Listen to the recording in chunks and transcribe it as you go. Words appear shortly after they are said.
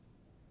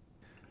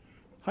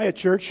Hiya,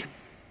 church.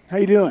 How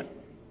you doing?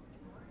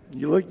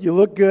 You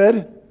look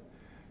good.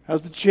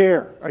 How's the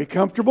chair? Are you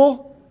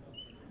comfortable?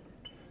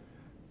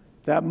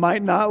 That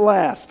might not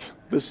last.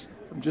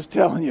 I'm just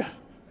telling you.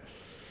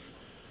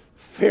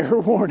 Fair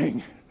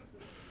warning.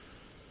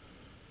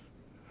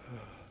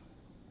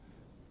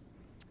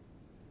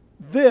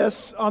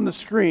 This on the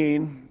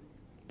screen,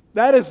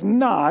 that is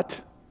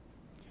not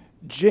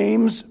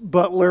James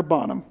Butler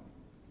Bonham.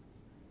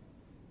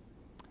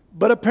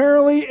 But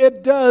apparently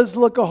it does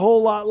look a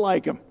whole lot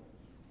like him.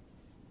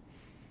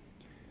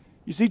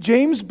 You see,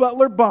 James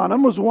Butler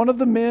Bonham was one of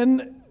the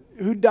men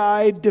who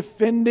died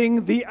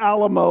defending the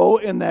Alamo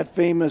in that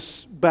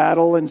famous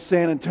battle in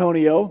San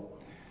Antonio.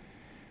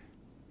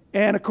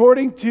 And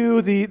according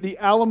to the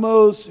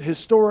Alamo's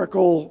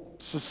Historical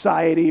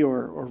Society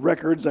or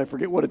records, I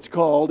forget what it's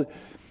called,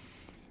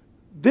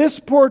 this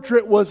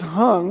portrait was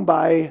hung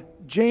by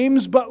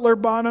James Butler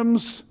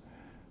Bonham's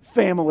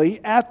family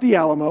at the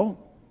Alamo.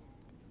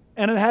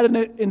 And it had an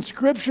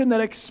inscription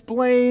that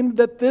explained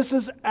that this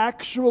is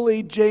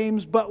actually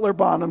James Butler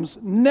Bonham's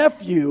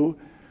nephew,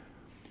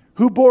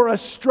 who bore a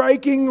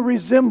striking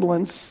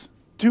resemblance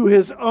to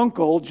his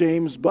uncle,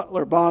 James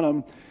Butler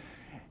Bonham.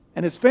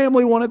 And his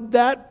family wanted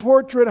that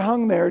portrait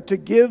hung there to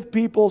give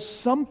people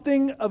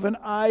something of an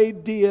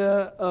idea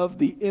of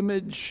the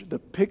image, the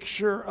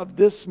picture of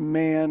this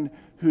man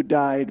who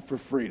died for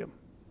freedom.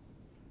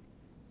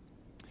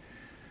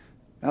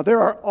 Now,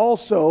 there are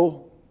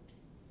also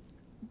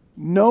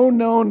no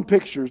known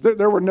pictures.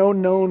 There were no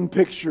known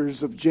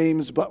pictures of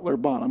James Butler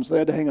Bonham, so they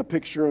had to hang a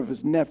picture of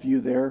his nephew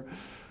there.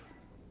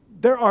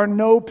 There are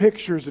no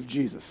pictures of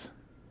Jesus.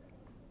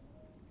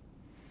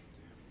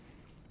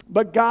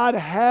 But God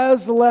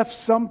has left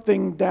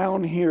something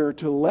down here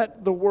to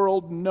let the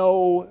world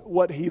know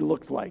what he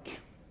looked like.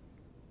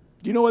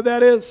 Do you know what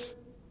that is?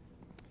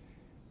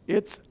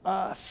 It's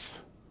us.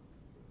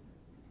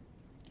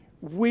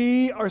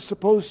 We are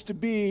supposed to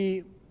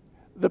be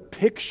the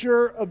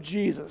picture of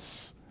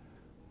Jesus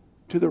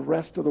to the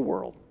rest of the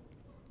world.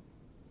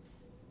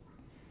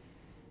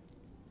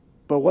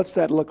 But what's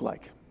that look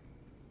like?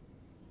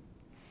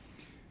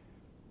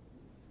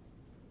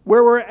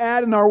 Where we're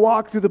at in our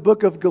walk through the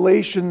book of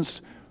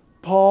Galatians,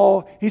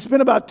 Paul, he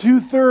spent about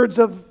 2/3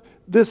 of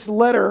this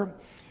letter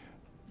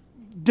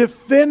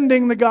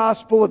defending the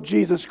gospel of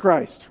Jesus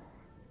Christ.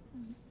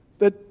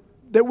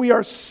 That we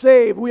are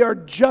saved, we are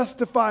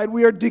justified,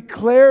 we are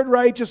declared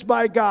righteous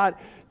by God,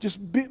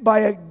 by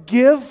a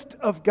gift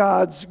of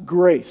God's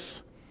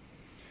grace.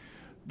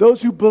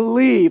 Those who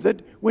believe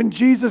that when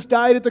Jesus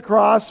died at the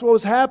cross, what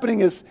was happening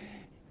is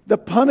the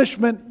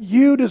punishment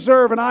you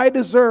deserve and I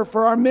deserve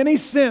for our many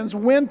sins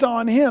went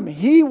on him.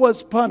 He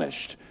was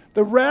punished.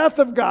 The wrath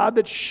of God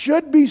that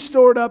should be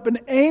stored up and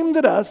aimed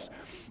at us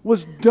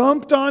was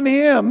dumped on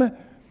him,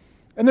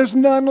 and there's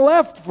none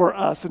left for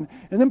us. And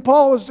then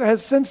Paul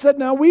has since said,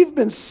 now we've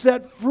been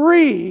set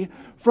free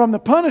from the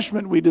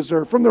punishment we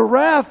deserve, from the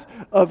wrath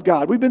of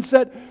God. We've been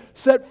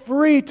set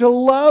free to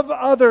love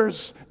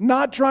others,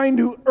 not trying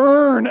to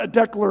earn a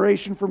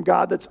declaration from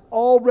God that's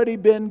already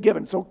been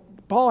given. So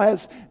Paul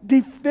has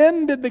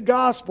defended the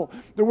gospel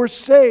that we're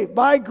saved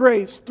by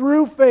grace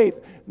through faith,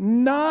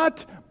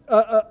 not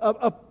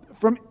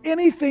from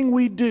anything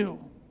we do.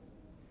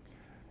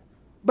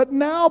 But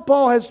now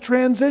Paul has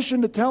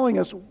transitioned to telling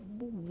us,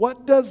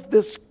 what does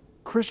this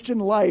Christian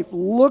life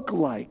look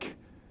like?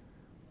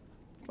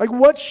 Like,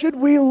 what should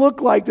we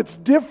look like that's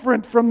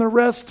different from the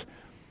rest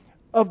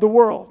of the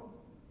world?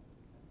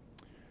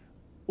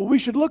 Well, we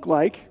should look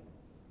like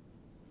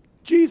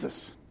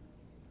Jesus.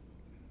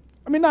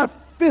 I mean, not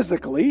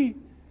physically,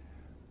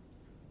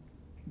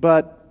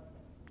 but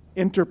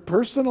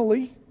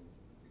interpersonally,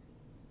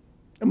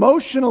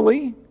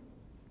 emotionally,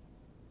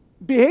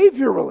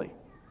 behaviorally.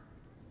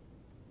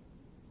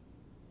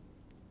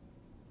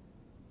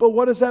 But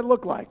what does that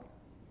look like?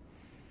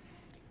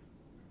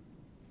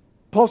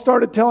 Paul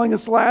started telling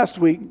us last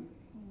week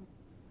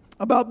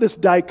about this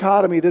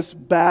dichotomy, this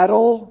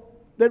battle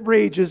that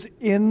rages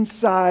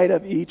inside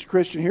of each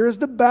Christian. Here is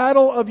the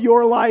battle of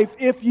your life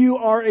if you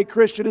are a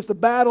Christian. It's the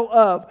battle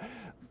of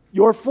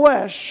your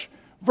flesh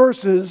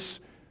versus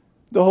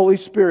the Holy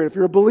Spirit. If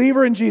you're a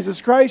believer in Jesus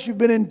Christ, you've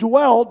been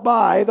indwelt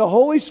by the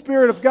Holy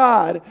Spirit of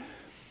God.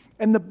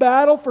 And the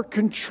battle for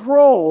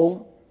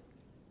control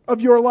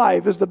of your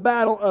life is the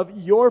battle of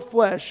your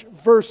flesh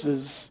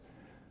versus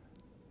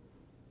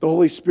the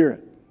Holy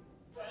Spirit.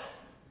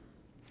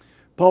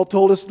 Paul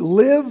told us to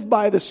live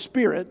by the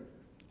Spirit,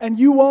 and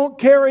you won't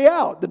carry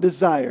out the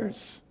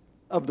desires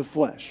of the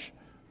flesh.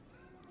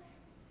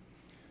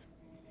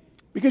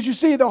 Because you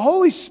see, the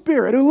Holy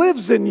Spirit who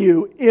lives in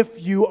you,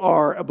 if you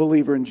are a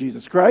believer in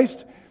Jesus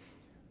Christ,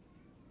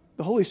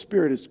 the Holy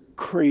Spirit is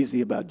crazy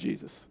about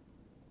Jesus.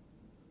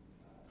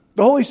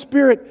 The Holy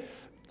Spirit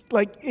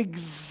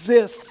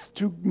exists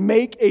to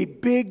make a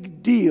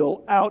big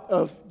deal out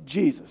of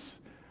Jesus.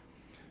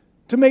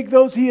 To make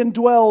those he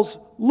indwells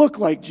look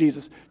like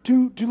Jesus.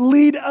 To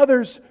lead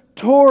others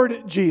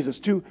toward Jesus.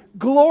 To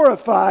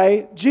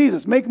glorify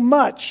Jesus. Make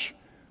much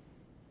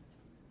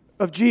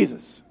of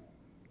Jesus.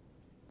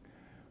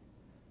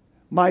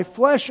 My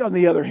flesh, on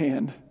the other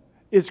hand,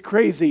 is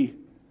crazy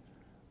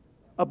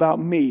about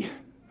me.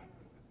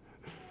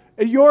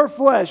 And your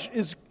flesh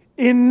is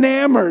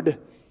enamored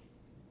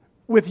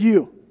with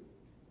you.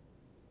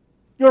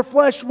 Your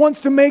flesh wants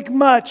to make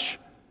much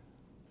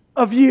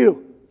of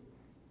you.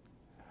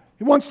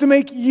 It wants to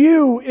make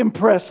you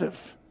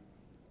impressive.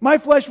 My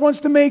flesh wants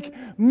to make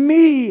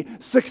me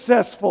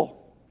successful.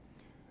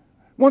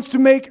 Wants to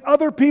make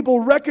other people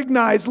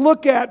recognize,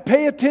 look at,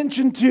 pay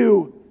attention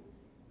to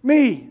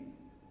me.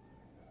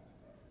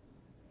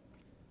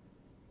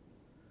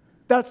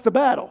 That's the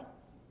battle.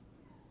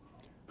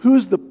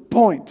 Who's the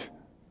point?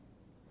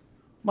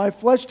 My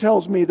flesh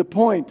tells me the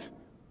point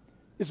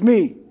is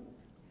me.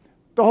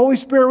 The Holy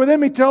Spirit within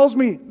me tells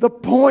me the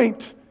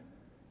point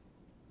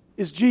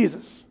is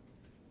Jesus.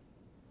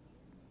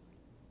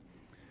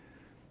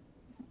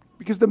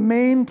 Because the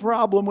main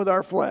problem with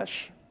our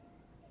flesh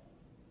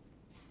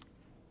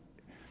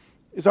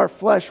is our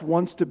flesh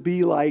wants to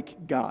be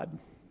like God.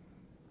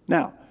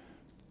 Now,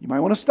 you might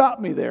want to stop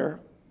me there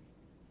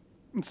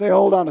and say,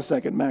 hold on a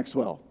second,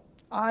 Maxwell.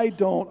 I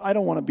don't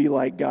want to be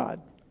like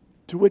God.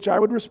 To which I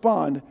would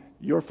respond,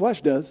 your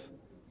flesh does.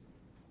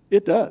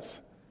 It does.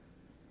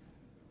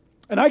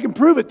 And I can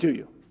prove it to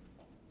you.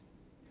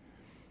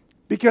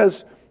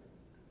 Because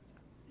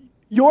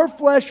your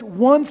flesh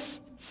wants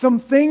some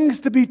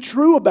things to be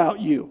true about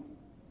you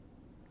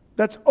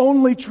that's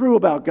only true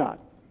about God.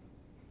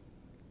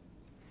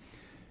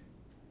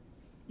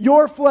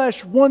 Your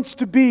flesh wants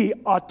to be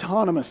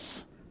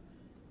autonomous,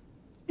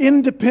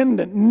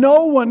 independent.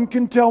 No one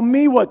can tell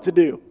me what to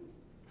do.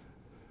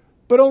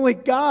 But only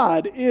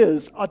God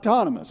is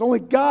autonomous. Only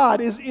God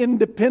is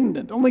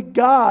independent. Only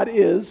God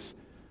is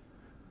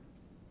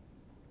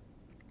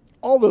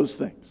all those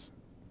things.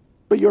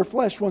 But your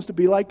flesh wants to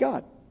be like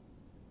God.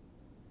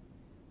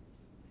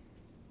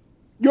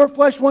 Your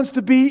flesh wants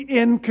to be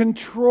in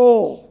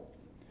control.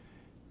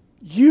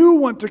 You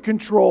want to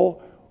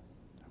control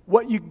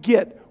what you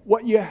get,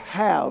 what you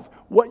have,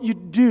 what you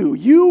do.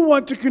 You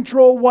want to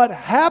control what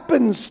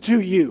happens to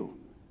you.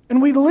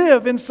 And we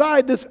live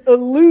inside this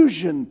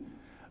illusion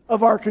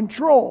of our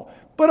control.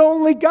 But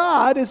only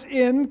God is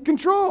in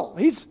control.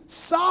 He's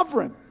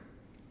sovereign.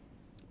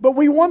 But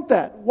we want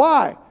that.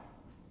 Why?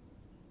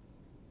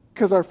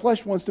 Because our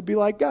flesh wants to be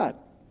like God.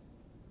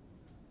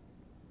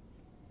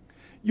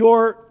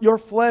 Your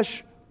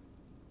flesh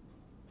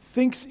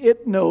thinks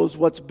it knows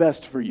what's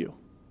best for you.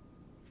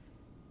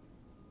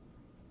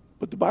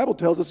 But the Bible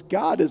tells us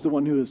God is the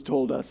one who has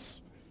told us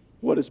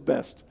what is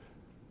best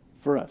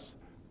for us.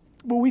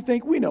 But we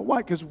think we know.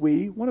 Why? Because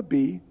we want to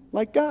be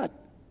like God.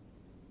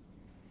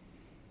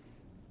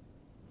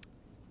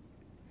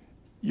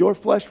 Your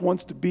flesh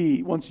wants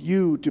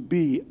you to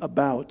be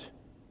about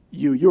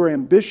you. Your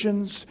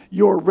ambitions,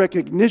 your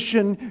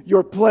recognition,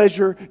 your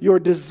pleasure, your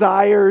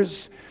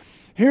desires.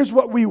 Here's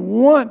what we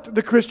want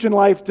the Christian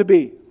life to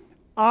be.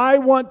 I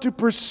want to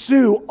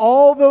pursue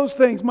all those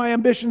things, my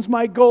ambitions,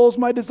 my goals,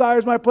 my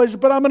desires, my pleasures,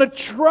 but I'm going to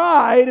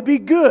try to be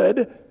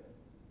good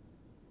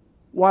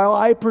while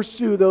I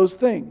pursue those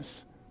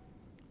things.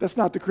 That's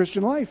not the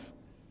Christian life.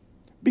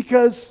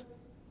 Because,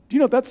 do you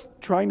know that's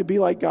trying to be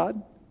like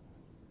God?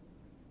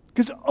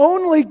 Because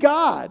only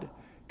God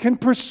can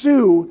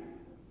pursue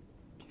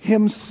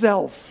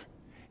Himself,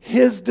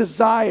 His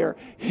desire,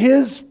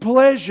 His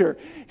pleasure,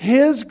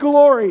 His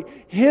glory,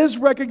 His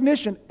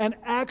recognition, and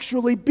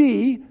actually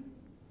be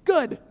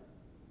good.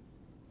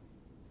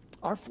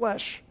 Our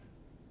flesh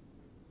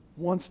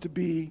wants to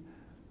be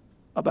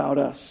about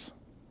us.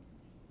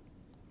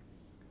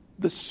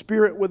 The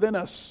Spirit within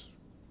us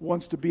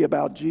wants to be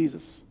about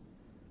Jesus.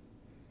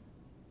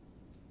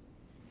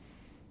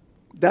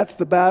 That's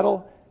the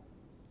battle.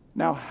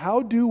 Now,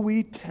 how do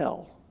we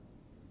tell?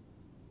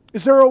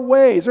 Is there a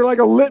way? Is there like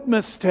a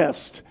litmus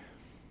test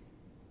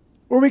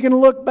where we can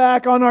look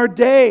back on our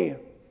day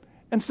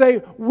and say,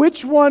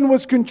 which one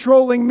was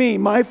controlling me,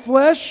 my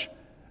flesh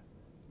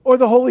or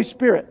the Holy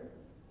Spirit?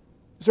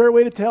 Is there a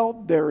way to tell?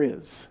 There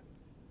is.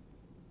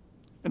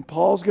 And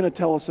Paul's going to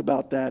tell us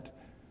about that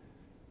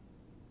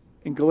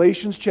in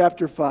Galatians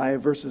chapter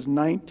 5, verses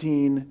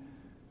 19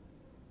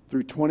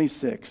 through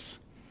 26.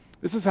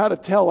 This is how to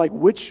tell,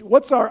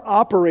 what's our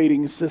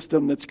operating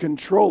system that's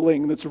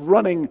controlling, that's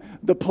running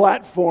the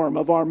platform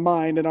of our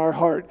mind and our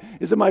heart?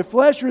 Is it my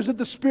flesh or is it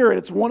the Spirit?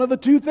 It's one of the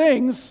two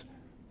things.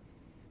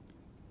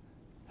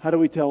 How do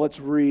we tell? Let's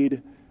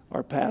read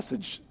our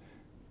passage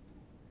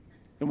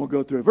and we'll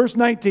go through it. Verse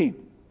 19,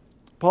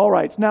 Paul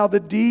writes, "Now the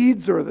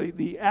deeds or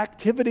the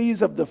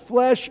activities of the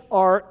flesh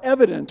are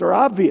evident or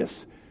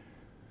obvious.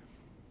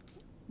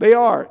 They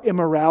are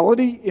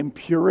immorality,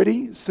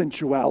 impurity,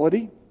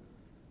 sensuality,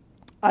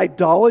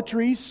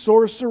 idolatry,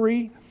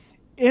 sorcery,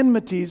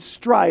 enmities,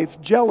 strife,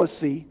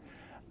 jealousy,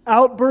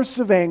 outbursts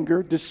of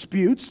anger,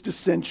 disputes,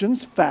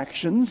 dissensions,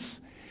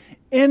 factions,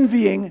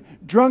 envying,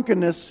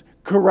 drunkenness,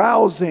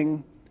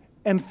 carousing,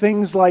 and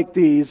things like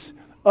these,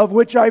 of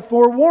which I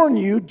forewarn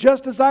you,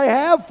 just as I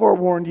have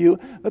forewarned you,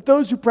 that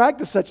those who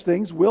practice such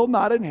things will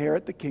not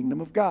inherit the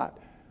kingdom of God.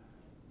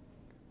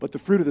 But the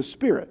fruit of the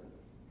Spirit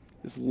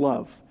is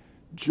love,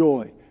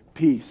 joy,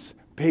 peace,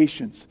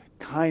 patience,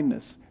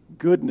 kindness,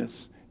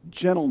 goodness,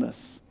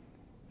 gentleness,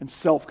 and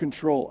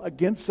self-control.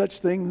 Against such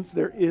things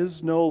there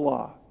is no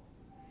law.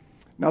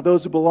 Now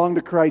those who belong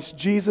to Christ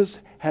Jesus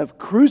have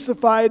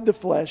crucified the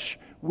flesh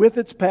with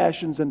its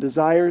passions and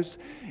desires.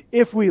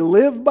 If we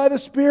live by the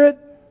Spirit,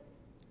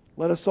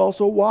 let us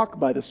also walk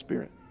by the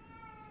Spirit.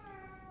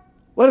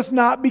 Let us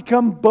not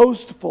become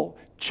boastful,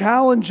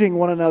 challenging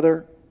one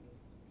another,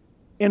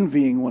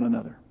 envying one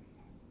another.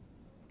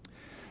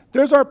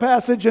 There's our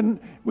passage,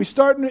 and we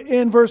start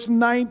in verse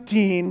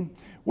 19,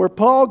 where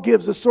Paul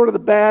gives us sort of the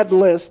bad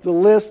list, the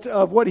list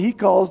of what he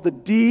calls the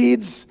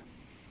deeds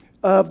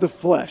of the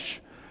flesh.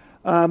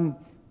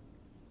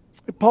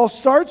 Paul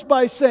starts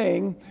by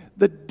saying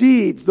the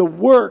deeds, the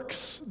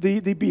works, the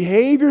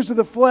behaviors of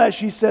the flesh,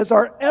 he says,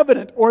 are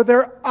evident or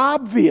they're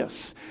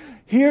obvious.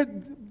 Here,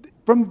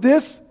 from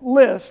this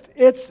list,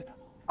 it's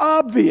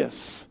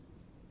obvious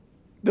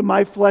that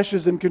my flesh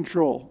is in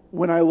control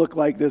when I look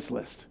like this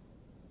list.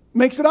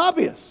 Makes it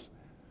obvious.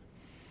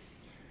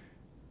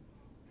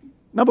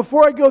 Now,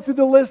 before I go through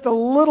the list a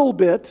little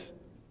bit,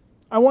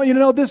 I want you to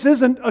know this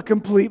isn't a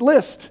complete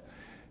list.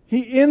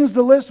 He ends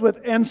the list with,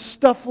 and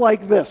stuff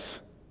like this.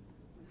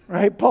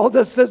 Right? Paul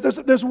just says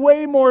there's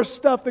way more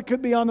stuff that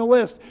could be on the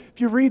list.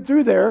 If you read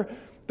through there,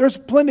 there's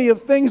plenty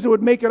of things that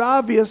would make it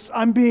obvious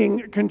I'm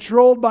being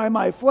controlled by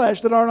my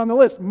flesh that aren't on the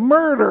list.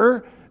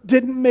 Murder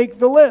didn't make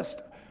the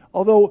list.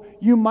 Although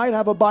you might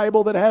have a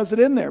Bible that has it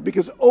in there.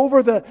 Because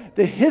over the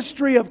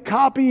history of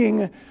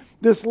copying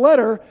this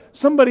letter,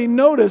 somebody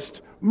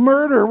noticed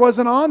murder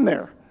wasn't on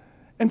there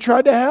and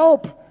tried to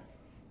help.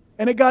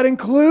 And it got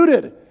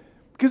included.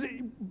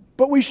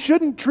 But we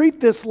shouldn't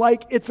treat this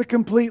like it's a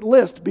complete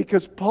list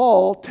because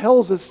Paul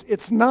tells us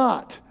it's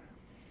not.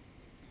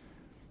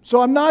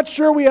 So I'm not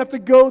sure we have to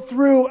go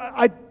through.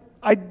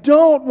 I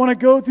don't want to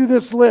go through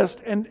this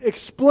list and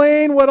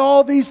explain what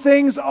all these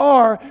things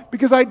are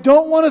because I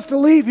don't want us to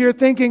leave here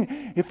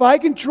thinking if I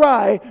can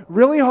try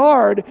really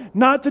hard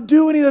not to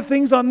do any of the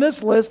things on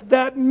this list,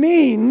 that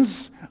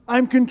means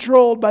I'm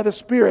controlled by the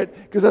Spirit.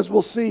 Because as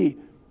we'll see,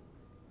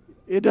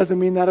 it doesn't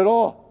mean that at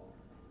all.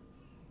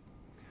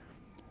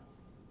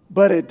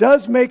 But it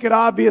does make it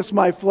obvious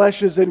my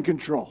flesh is in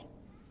control.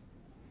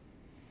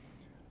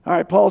 All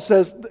right, Paul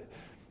says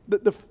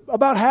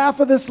about half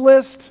of this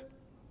list,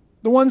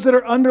 the ones that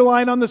are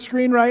underlined on the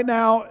screen right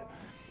now,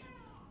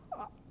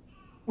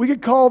 we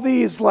could call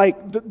these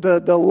like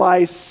the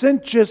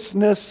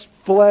licentiousness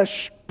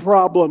flesh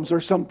problems or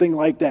something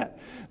like that.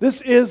 This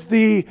is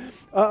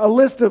a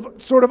list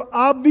of sort of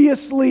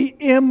obviously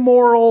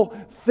immoral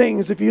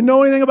things. If you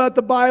know anything about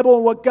the Bible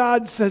and what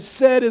God has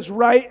said is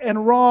right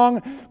and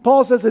wrong,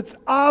 Paul says it's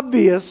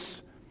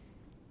obvious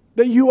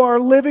that you are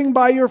living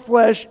by your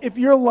flesh if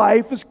your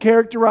life is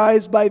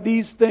characterized by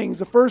these things.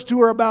 The first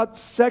two are about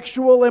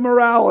sexual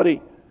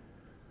immorality.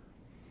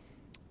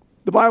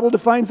 The Bible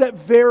defines that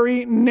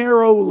very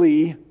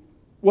narrowly,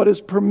 what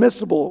is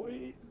permissible,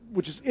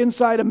 which is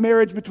inside a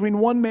marriage between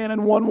one man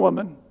and one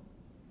woman.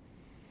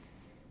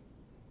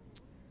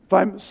 If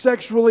I'm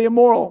sexually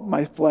immoral,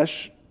 my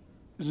flesh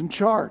is in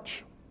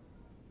charge.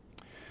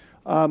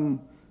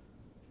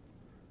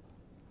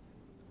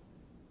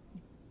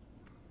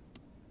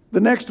 The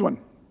next one.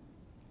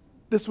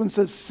 This one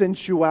says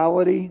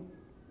sensuality.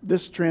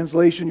 This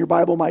translation, your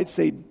Bible might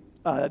say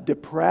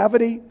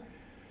depravity.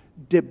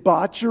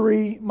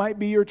 Debauchery might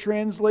be your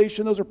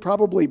translation. Those are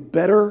probably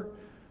better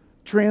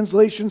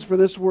translations for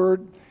this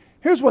word.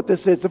 Here's what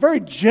this is. It's a very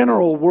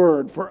general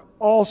word for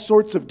all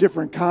sorts of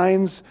different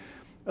kinds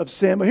of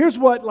sin. But here's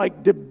what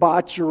like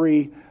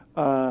debauchery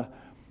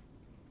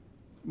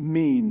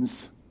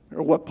means,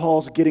 or what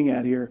Paul's getting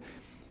at here.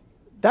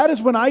 That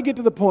is when I get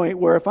to the point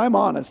where, if I'm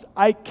honest,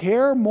 I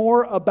care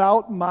more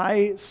about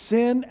my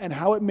sin and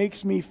how it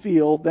makes me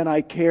feel than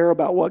I care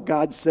about what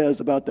God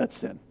says about that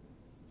sin.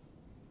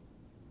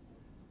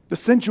 The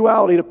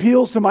sensuality, it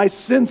appeals to my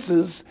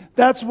senses.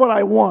 That's what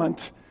I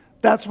want.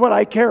 That's what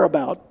I care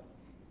about.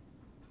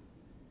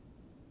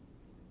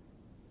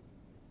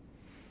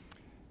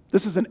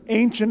 This is an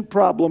ancient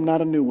problem,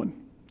 not a new one.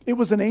 It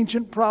was an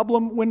ancient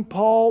problem when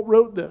Paul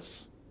wrote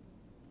this.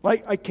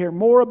 Like, I care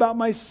more about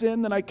my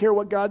sin than I care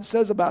what God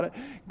says about it.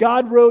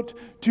 God wrote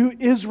to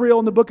Israel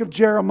in the book of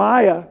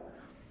Jeremiah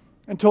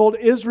and told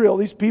Israel,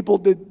 these people,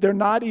 they're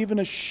not even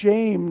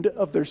ashamed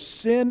of their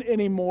sin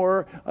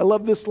anymore. I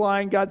love this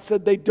line. God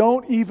said, they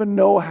don't even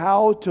know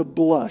how to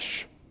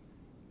blush.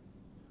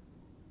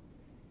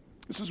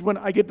 This is when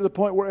I get to the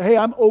point where, hey,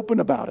 I'm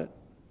open about it.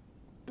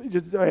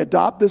 I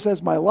adopt this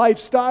as my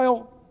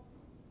lifestyle.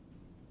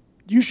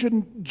 You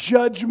shouldn't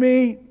judge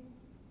me.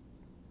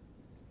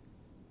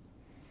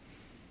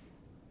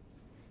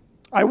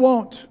 I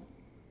won't.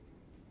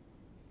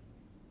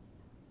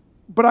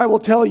 But I will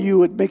tell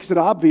you, it makes it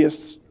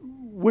obvious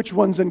which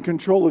one's in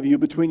control of you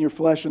between your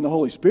flesh and the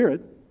Holy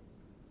Spirit.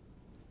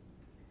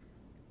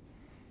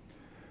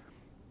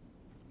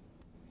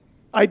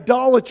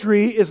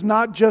 Idolatry is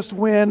not just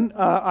when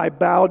I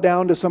bow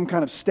down to some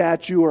kind of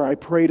statue or I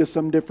pray to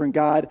some different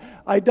god.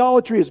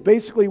 Idolatry is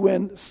basically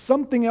when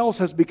something else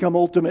has become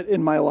ultimate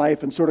in my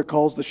life and sort of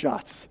calls the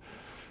shots.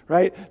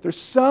 Right? There's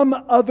some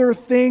other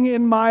thing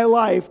in my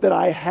life that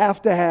I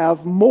have to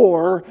have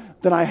more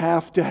than I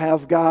have to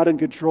have God in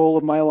control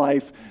of my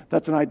life.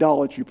 That's an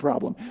idolatry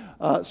problem.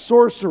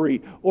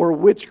 Sorcery or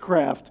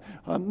witchcraft.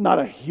 Not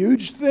a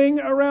huge thing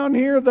around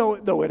here,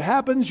 though it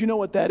happens. You know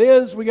what that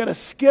is. We got to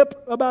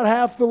skip about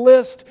half the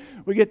list.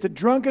 We get to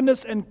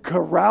drunkenness and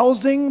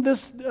carousing,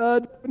 this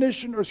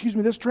definition, or excuse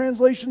me, this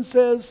translation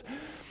says.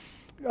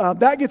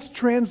 That gets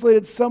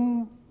translated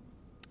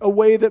a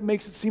way that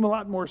makes it seem a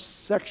lot more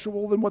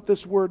sexual than what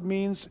this word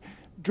means.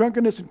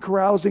 Drunkenness and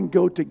carousing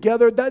go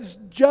together. That's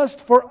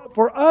just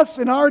for us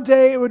in our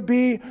day, it would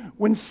be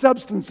when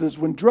substances,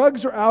 when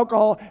drugs or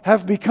alcohol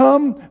have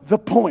become the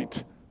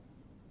point,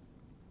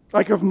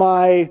 like of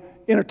my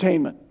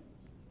entertainment.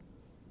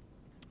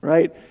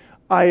 Right?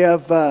 I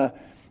have,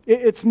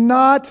 it's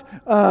not,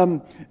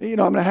 I'm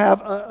going to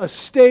have a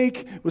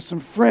steak with some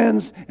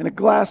friends and a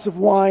glass of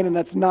wine, and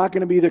that's not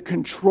going to be the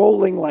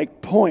controlling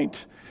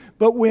point.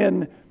 But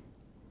when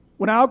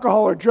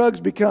alcohol or drugs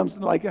becomes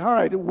like, all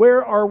right,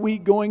 where are we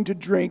going to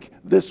drink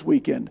this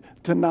weekend,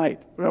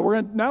 tonight?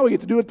 Now we get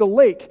to do it at the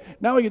lake.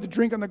 Now we get to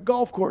drink on the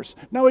golf course.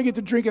 Now we get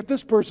to drink at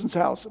this person's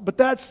house. But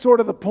that's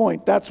sort of the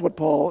point. That's what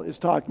Paul is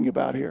talking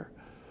about here.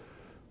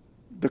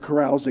 The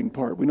carousing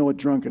part. We know what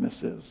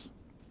drunkenness is.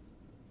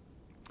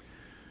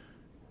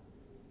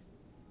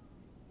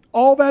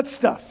 All that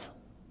stuff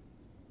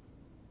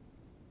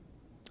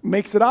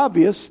makes it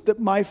obvious that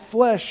my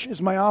flesh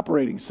is my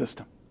operating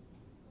system.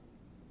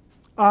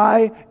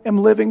 I am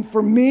living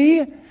for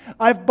me.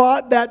 I've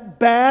bought that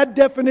bad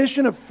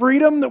definition of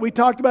freedom that we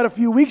talked about a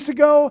few weeks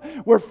ago,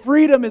 where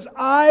freedom is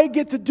I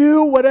get to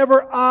do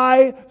whatever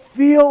I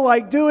feel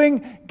like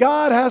doing.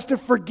 God has to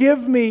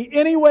forgive me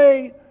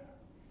anyway.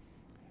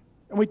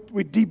 And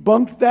we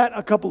debunked that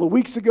a couple of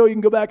weeks ago. You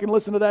can go back and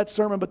listen to that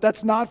sermon, but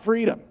that's not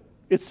freedom.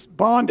 It's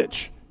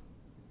bondage.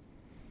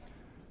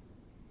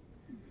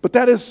 But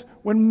that is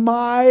when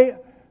my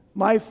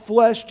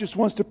flesh just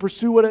wants to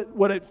pursue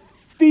what it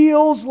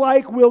feels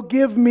like will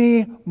give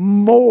me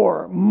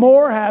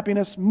more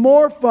happiness,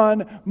 more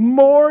fun,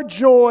 more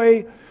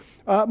joy,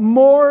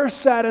 more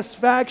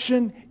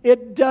satisfaction.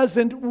 It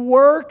doesn't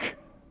work,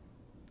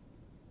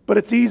 but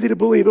it's easy to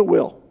believe it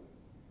will.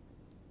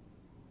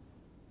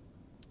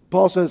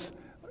 Paul says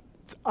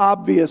it's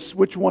obvious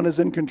which one is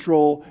in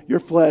control, your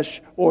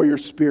flesh or your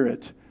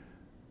spirit,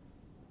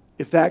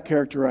 if that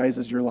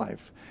characterizes your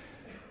life.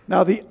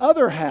 Now, the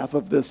other half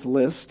of this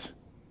list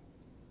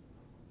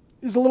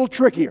is a little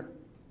trickier.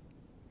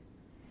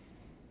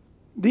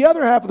 The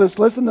other half of this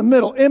list in the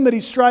middle,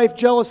 enmity, strife,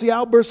 jealousy,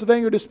 outbursts of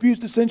anger, disputes,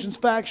 dissensions,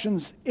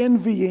 factions,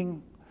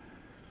 envying.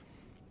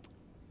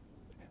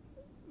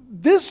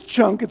 This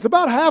chunk, it's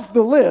about half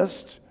the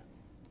list,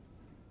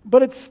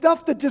 but it's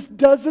stuff that just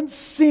doesn't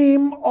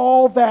seem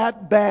all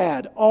that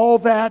bad, all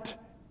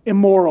that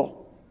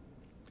immoral.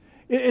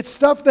 It's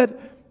stuff that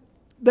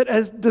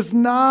does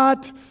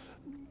not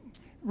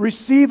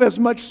receive as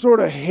much sort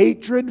of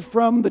hatred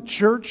from the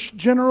church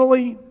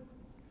generally.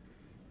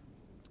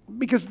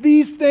 Because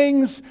these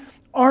things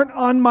aren't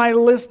on my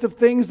list of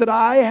things that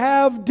I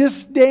have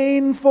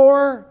disdain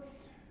for,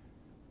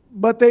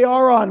 but they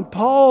are on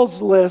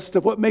Paul's list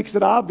of what makes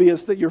it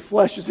obvious that your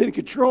flesh is in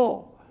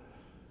control.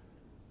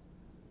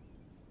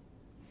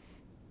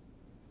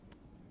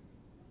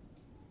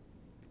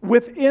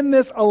 Within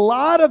this, a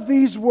lot of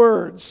these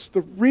words,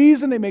 the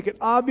reason they make it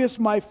obvious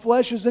my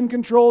flesh is in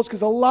control is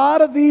because a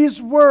lot of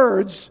these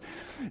words,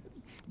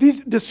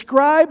 these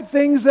describe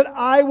things that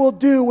I will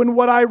do when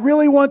what I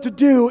really want to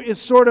do is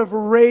sort of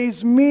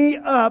raise me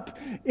up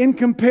in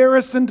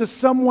comparison to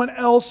someone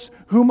else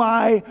whom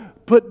I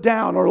put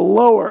down or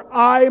lower.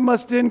 I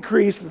must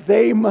increase,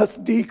 they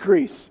must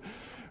decrease.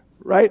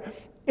 Right?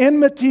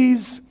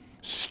 Enmities,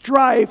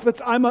 strife.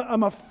 I'm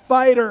a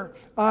fighter.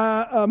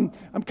 I'm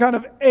kind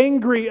of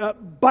angry.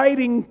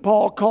 Biting,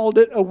 Paul called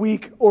it a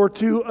week or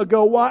two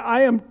ago. Why?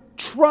 I am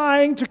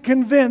trying to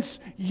convince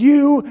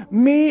you,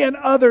 me, and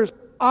others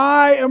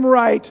I am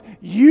right.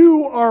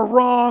 You are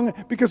wrong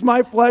because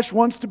my flesh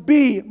wants to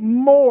be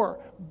more,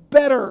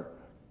 better.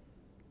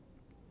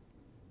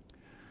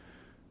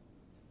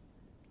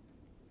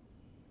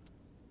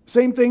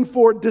 Same thing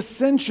for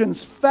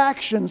dissensions,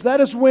 factions.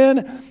 That is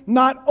when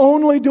not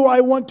only do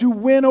I want to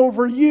win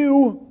over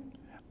you,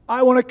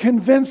 I want to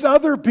convince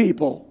other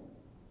people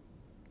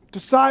to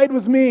side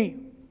with me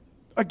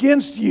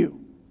against you.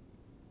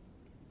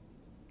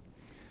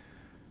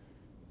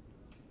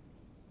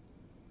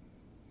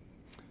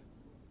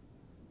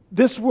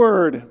 This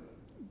word,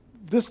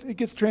 it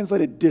gets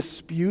translated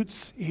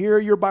disputes here.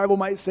 Your Bible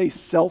might say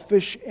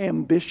selfish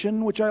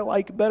ambition, which I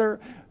like better.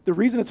 The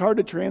reason it's hard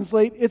to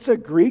translate, it's a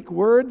Greek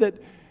word that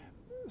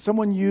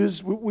someone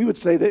used. We would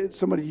say that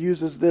somebody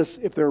uses this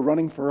if they're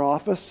running for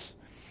office.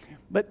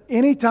 But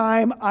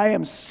anytime I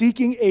am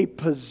seeking a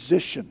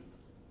position,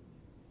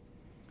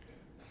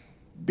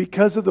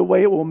 because of the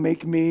way it will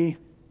make me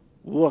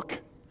look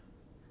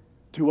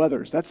to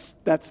others. That's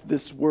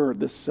this word,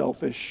 this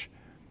selfish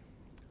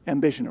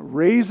ambition. It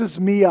raises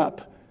me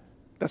up.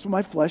 That's what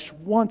my flesh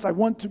wants. I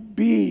want to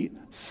be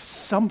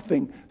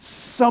something,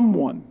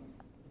 someone.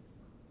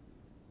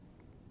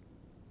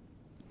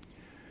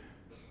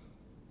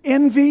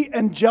 Envy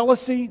and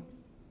jealousy,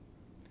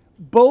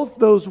 both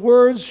those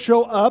words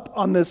show up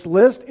on this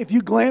list. If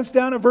you glance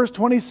down at verse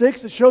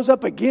 26, it shows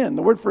up again.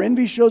 The word for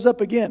envy shows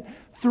up again.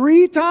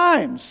 3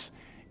 times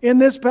in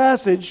this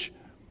passage,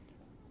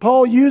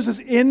 Paul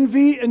uses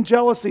envy and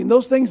jealousy, and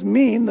those things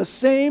mean the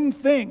same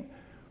thing.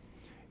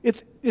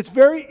 It's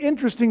very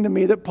interesting to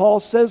me that Paul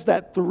says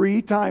that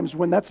 3 times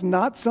when that's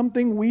not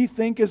something we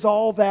think is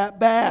all that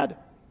bad.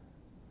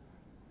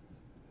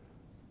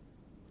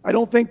 I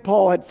don't think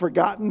Paul had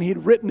forgotten he'd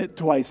written it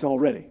twice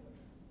already.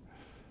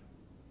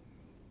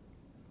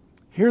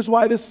 Here's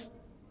why this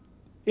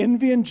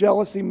envy and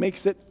jealousy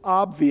makes it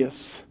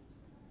obvious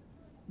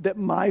that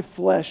my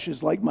flesh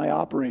is like my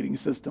operating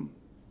system.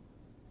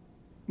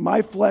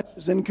 My flesh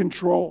is in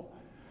control.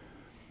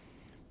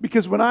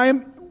 Because when I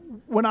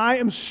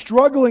am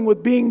struggling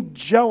with being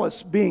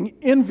jealous, being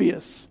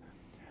envious,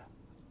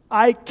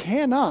 I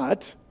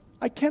cannot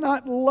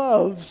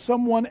love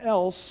someone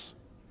else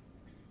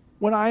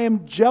when I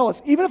am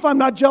jealous, even if I'm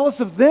not jealous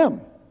of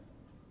them.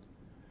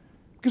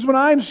 Because when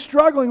I'm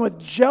struggling with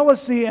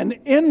jealousy and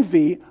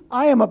envy,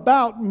 I am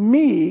about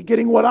me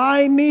getting what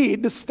I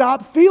need to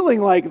stop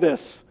feeling like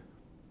this.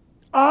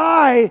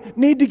 I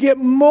need to get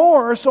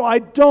more so I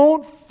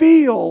don't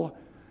feel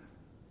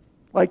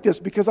like this,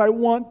 because I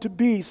want to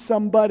be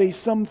somebody,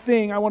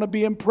 something. I want to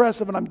be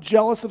impressive, and I'm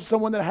jealous of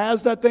someone that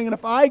has that thing. And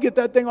if I get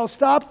that thing, I'll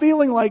stop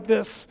feeling like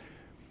this.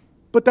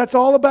 But that's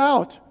all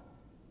about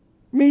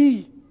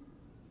me.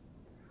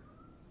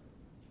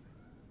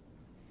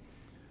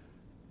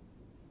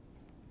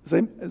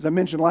 As I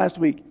mentioned last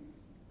week,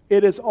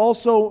 it is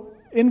also,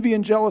 envy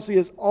and jealousy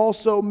is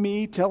also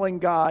me telling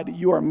God,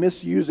 you are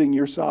misusing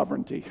your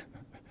sovereignty.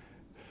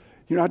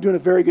 You're not doing a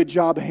very good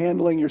job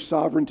handling your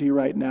sovereignty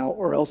right now,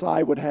 or else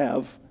I would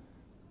have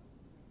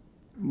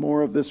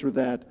more of this or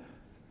that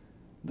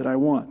I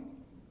want.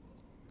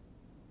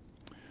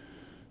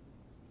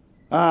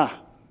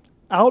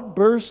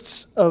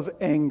 Outbursts of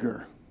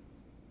anger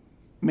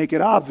make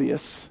it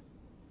obvious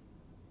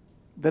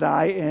that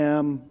I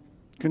am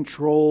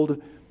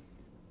controlled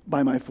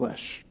by my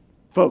flesh.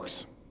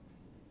 Folks,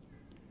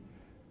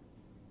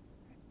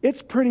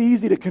 it's pretty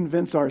easy to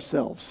convince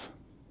ourselves.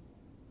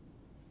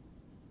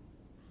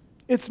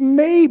 It's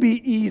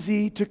maybe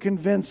easy to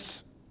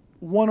convince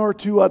 1 or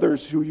 2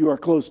 others who you are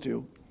close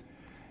to,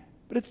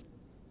 but it's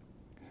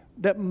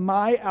that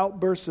my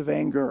outbursts of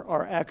anger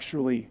are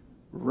actually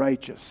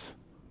righteous.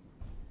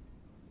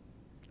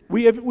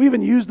 We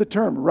even use the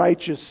term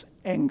righteous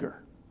anger.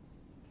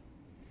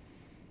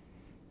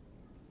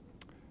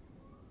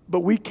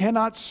 But we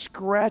cannot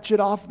scratch it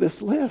off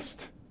this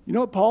list. You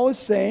know what Paul is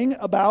saying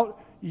about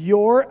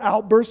your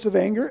outbursts of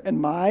anger and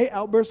my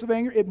outbursts of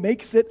anger? It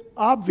makes it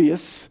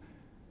obvious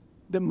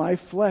that my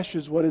flesh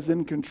is what is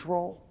in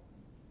control.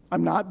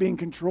 I'm not being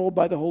controlled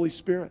by the Holy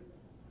Spirit.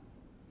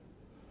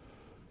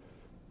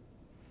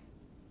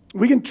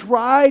 We can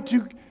try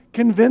to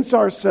convince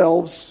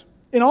ourselves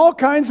in all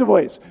kinds of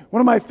ways.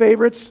 One of my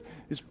favorites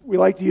is we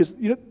like to use,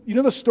 you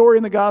know the story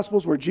in the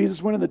Gospels where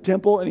Jesus went in the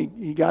temple and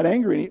he got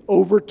angry and he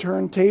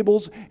overturned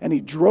tables and he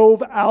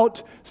drove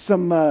out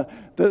some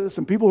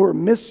people who were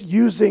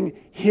misusing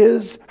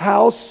his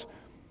house,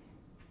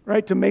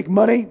 right, to make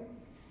money.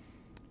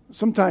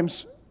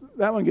 Sometimes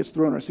that one gets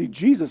thrown around. See,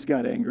 Jesus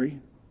got angry.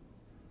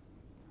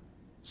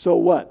 So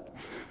what?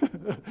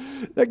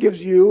 That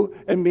gives you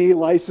and me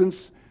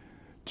license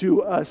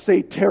to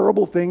say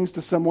terrible things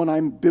to someone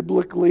I'm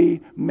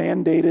biblically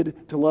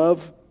mandated to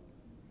love.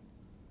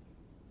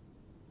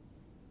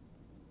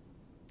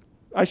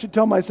 I should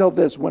tell myself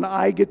this: when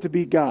I get to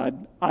be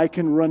God, I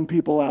can run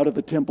people out of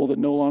the temple that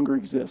no longer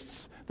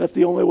exists. That's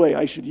the only way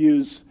I should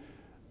use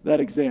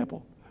that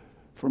example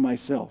for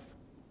myself.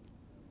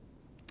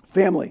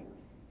 Family,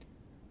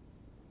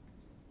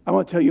 I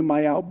want to tell you,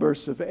 my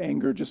outbursts of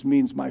anger just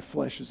means my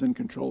flesh is in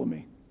control of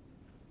me.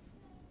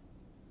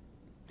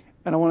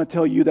 And I want to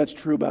tell you that's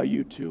true about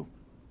you too.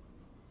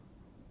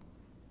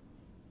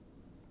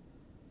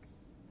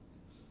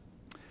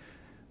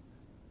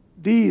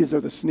 These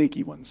are the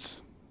sneaky ones.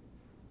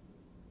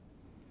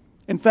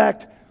 In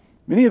fact,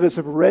 many of us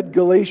have read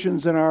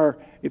Galatians in our,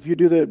 if you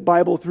do the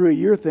Bible through a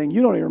year thing,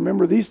 you don't even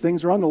remember these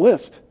things are on the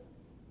list.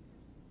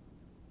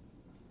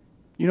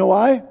 You know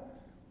why?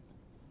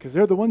 Because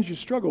they're the ones you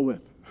struggle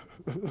with.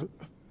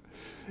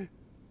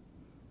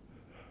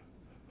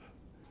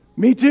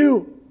 Me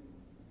too.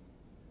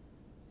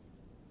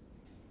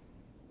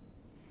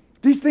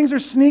 These things are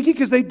sneaky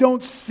because they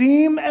don't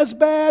seem as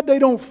bad. They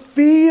don't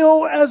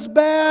feel as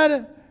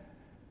bad.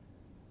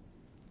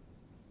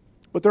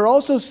 But they're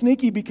also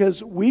sneaky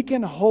because we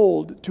can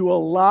hold to a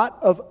lot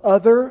of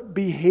other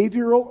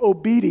behavioral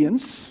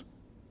obedience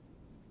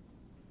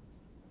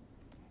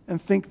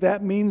and think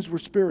that means we're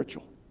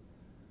spiritual.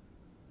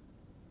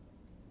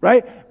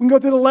 Right? We can go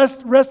through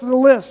the rest of the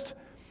list.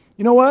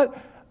 You know what?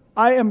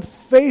 I am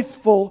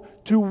faithful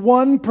to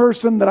one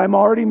person that I'm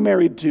already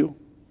married to.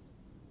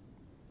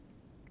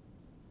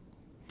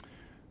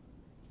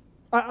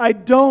 I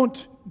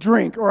don't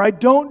drink, or I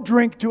don't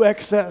drink to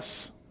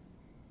excess.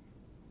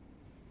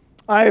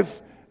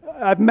 I've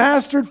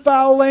mastered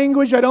foul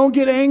language. I don't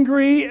get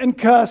angry and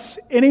cuss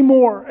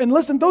anymore. And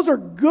listen, those are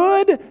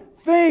good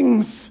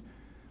things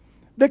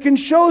that can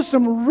show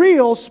some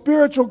real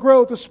spiritual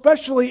growth,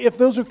 especially if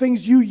those are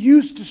things you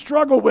used to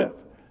struggle with.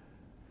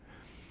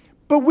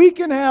 But we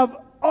can have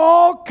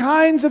all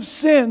kinds of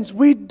sins.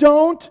 We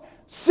don't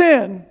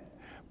sin.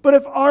 But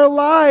if our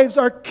lives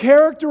are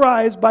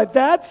characterized by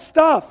that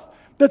stuff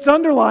that's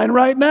underlined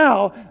right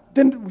now,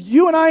 then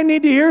you and I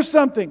need to hear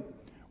something.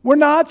 We're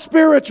not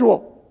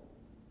spiritual.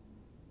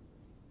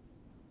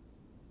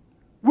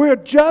 We're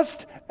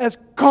just as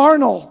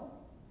carnal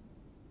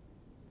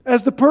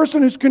as the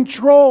person who's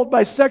controlled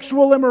by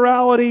sexual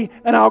immorality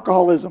and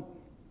alcoholism.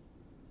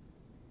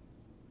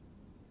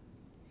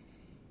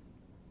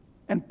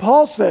 And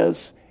Paul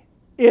says,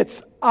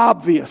 it's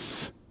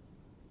obvious.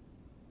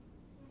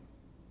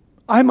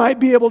 I might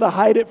be able to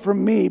hide it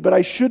from me, but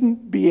I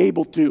shouldn't be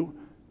able to.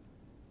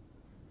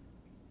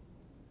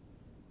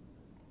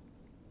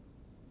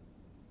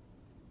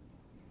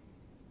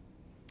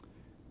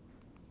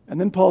 And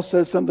then Paul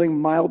says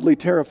something mildly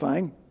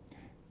terrifying.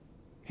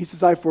 He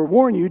says, I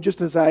forewarn you, just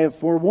as I have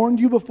forewarned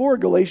you before,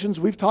 Galatians.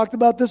 We've talked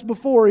about this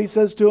before. He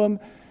says to them,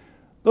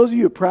 those of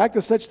you who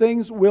practice such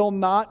things will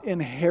not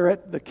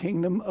inherit the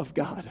kingdom of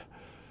God.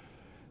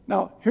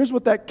 Now, here's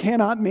what that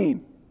cannot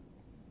mean.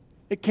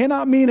 It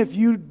cannot mean if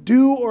you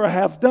do or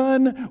have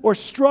done or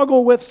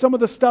struggle with some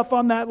of the stuff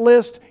on that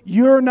list,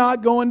 you're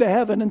not going to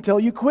heaven until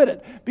you quit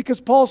it.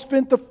 Because Paul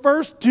spent the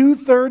first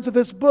 2/3 of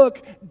this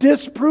book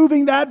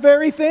disproving that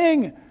very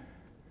thing.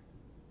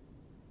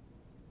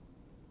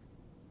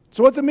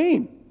 So what's it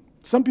mean?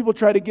 Some people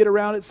try to get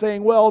around it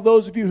saying, well,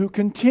 those of you who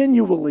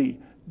continually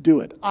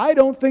do it. I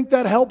don't think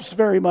that helps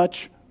very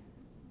much,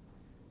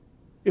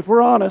 if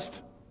we're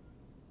honest.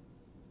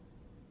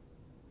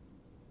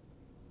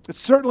 It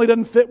certainly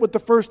doesn't fit with the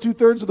first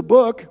 2/3 of the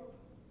book.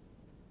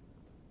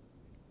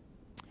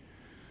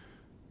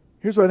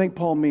 Here's what I think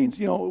Paul means.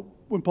 You know,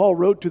 when Paul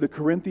wrote to the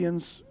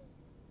Corinthians,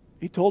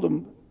 he told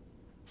them,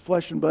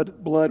 flesh and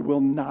blood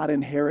will not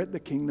inherit the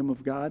kingdom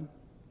of God.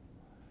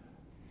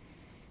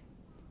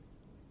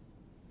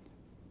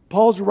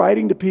 Paul's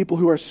writing to people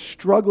who are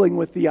struggling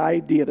with the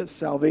idea that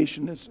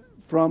salvation is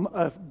from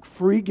a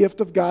free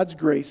gift of God's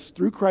grace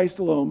through Christ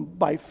alone,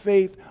 by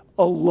faith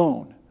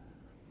alone.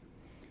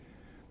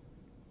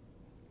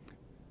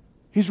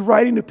 He's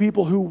writing to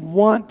people who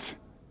want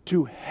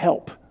to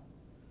help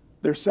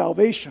their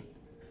salvation.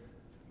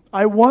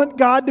 I want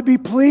God to be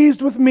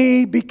pleased with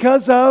me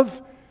because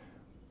of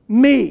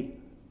me.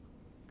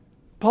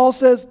 Paul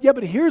says, yeah,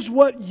 but here's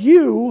what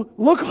you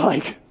look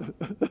like.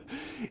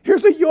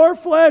 Here's what your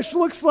flesh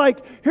looks like.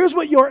 Here's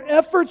what your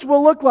efforts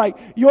will look like.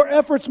 Your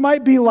efforts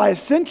might be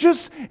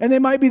licentious, and they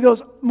might be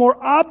those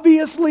more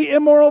obviously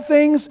immoral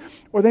things,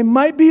 or they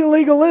might be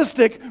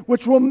legalistic,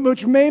 which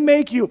may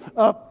make you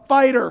a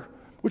fighter,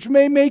 which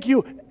may make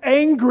you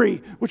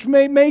angry, which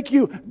may make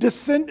you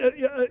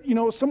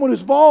someone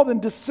who's involved in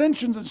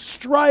dissensions and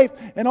strife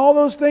and all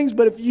those things.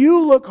 But if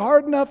you look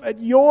hard enough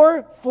at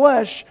your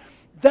flesh,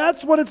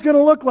 that's what it's going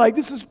to look like.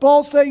 This is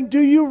Paul saying,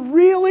 do you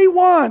really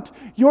want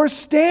your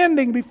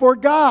standing before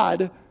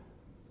God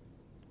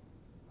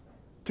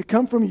to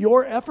come from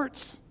your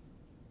efforts?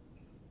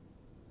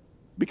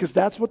 Because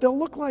that's what they'll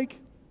look like.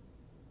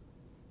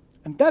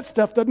 And that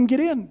stuff doesn't get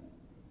in.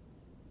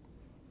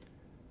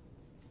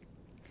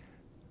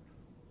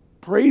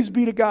 Praise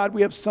be to God,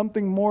 we have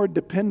something more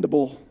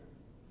dependable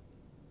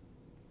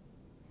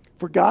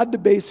for God to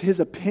base His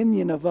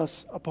opinion of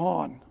us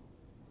upon.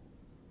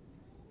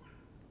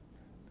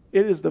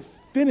 It is the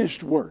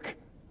finished work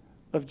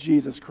of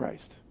Jesus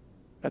Christ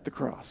at the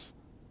cross.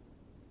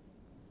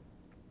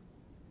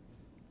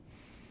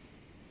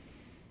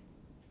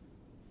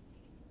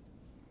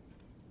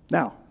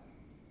 Now,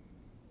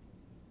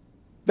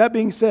 that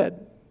being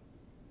said,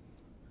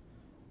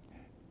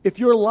 if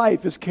your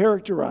life is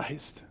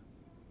characterized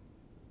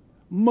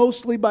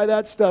mostly by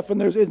that stuff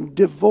and it's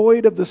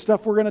devoid of the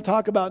stuff we're going to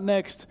talk about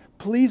next,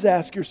 please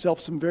ask yourself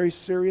some very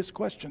serious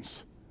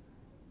questions.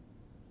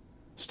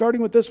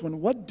 Starting with this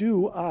one, what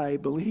do I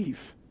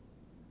believe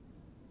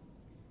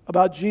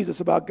about Jesus,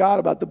 about God,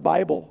 about the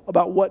Bible,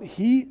 about what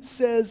He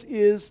says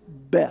is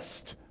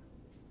best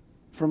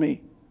for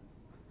me?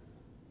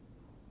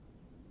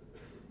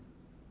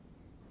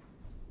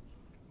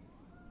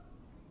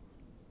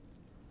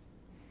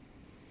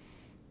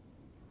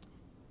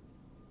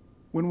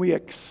 When we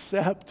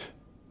accept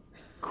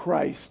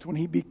Christ, when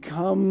He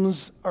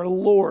becomes our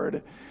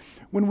Lord,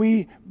 when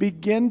we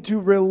begin to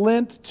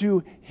relent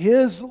to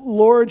His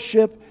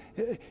lordship,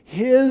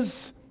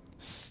 His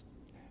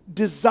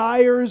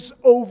desires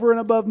over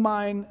and above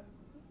mine,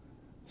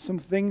 some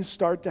things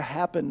start to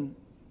happen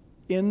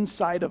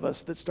inside of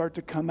us that start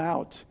to come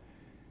out.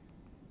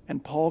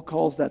 And Paul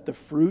calls that the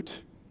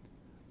fruit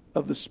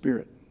of the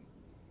Spirit.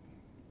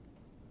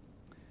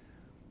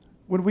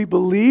 When we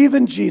believe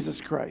in Jesus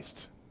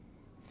Christ,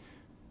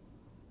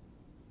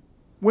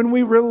 when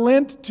we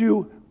relent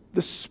to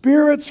the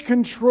Spirit's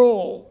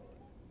control,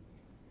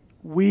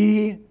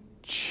 we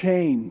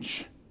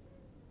change.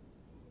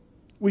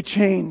 We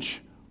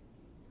change.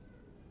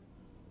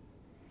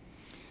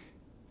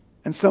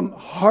 And some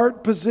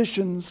heart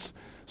positions,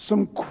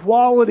 some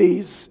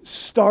qualities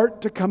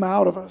start to come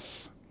out of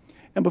us.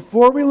 And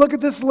before we look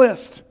at this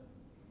list,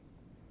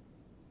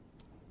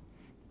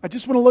 I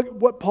just want to look at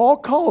what Paul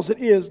calls it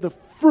is the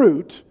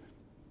fruit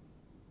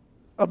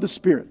of the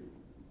Spirit.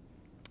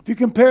 If you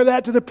compare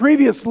that to the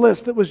previous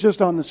list that was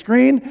just on the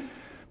screen,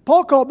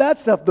 Paul called that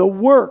stuff the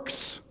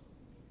works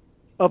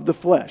of the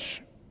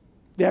flesh,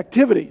 the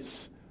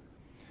activities.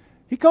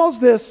 He calls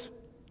this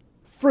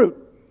fruit.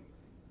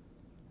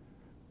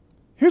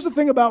 Here's the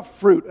thing about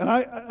fruit,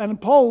 and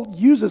Paul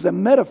uses a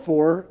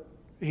metaphor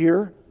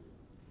here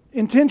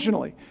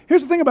intentionally.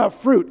 Here's the thing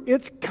about fruit.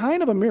 It's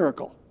kind of a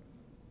miracle,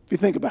 if you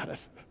think about it.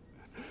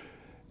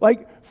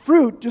 Like,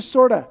 fruit just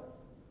sort of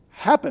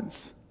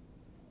happens.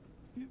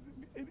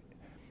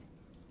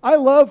 I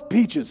love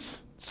peaches.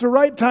 It's the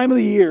right time of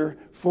the year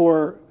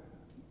for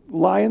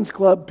Lions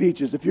Club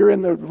peaches. If you're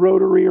in the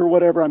Rotary or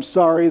whatever, I'm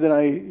sorry that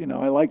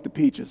I like the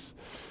peaches.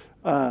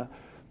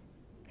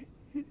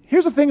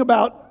 Here's the thing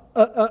about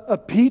a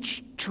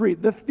peach tree.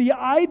 The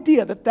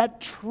idea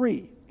that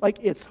tree, like,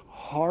 it's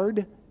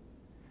hard.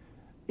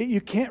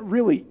 You can't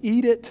really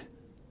eat it.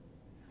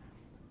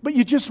 But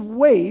you just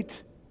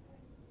wait,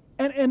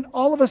 and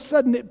all of a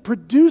sudden it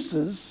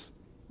produces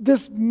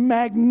this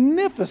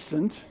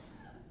magnificent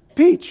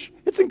peach.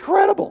 It's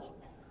incredible.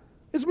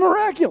 It's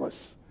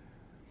miraculous.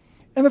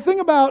 And the thing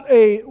about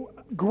a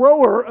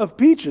grower of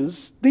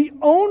peaches, the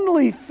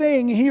only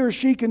thing he or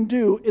she can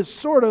do is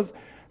sort of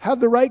have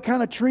the right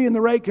kind of tree in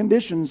the right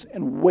conditions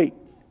and wait.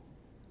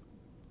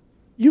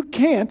 You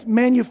can't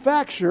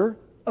manufacture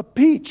a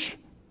peach,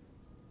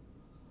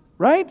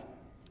 right?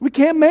 We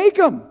can't make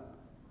them.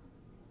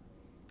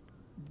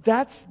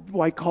 That's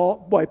why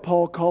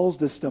Paul calls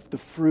this stuff the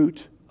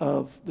fruit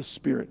of the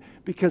Spirit.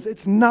 Because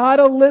it's not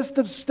a list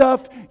of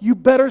stuff you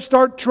better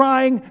start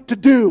trying to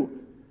do.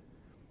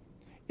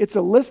 It's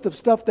a list of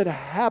stuff that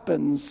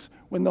happens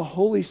when the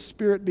Holy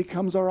Spirit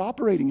becomes our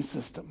operating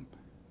system.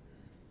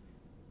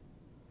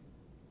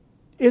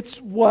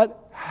 It's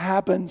what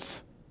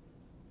happens.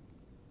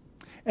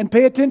 And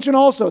pay attention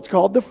also, it's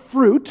called the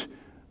fruit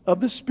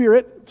of the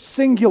Spirit,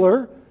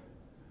 singular.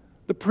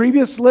 The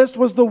previous list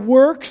was the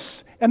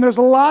works, and there's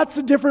lots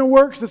of different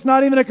works. It's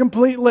not even a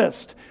complete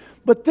list.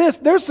 But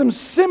there's some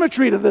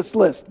symmetry to this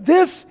list.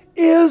 This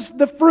is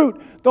the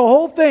fruit, the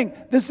whole thing.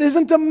 This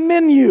isn't a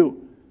menu.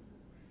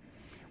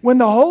 When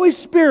the Holy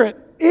Spirit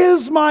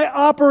is my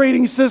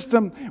operating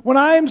system, when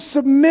I am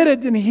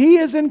submitted and He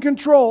is in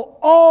control,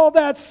 all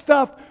that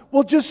stuff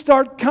will just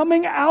start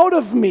coming out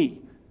of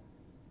me.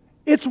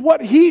 It's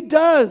what He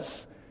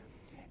does.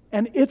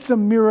 And it's a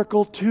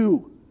miracle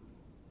too.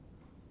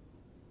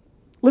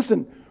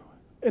 Listen,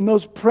 in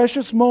those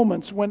precious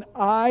moments when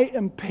I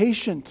am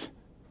patient,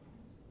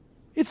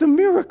 it's a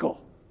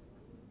miracle.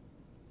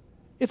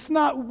 It's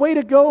not, way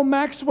to go,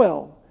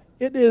 Maxwell.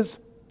 It is,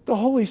 the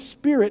Holy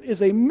Spirit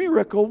is a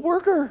miracle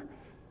worker.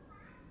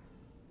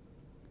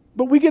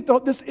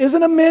 But this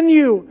isn't a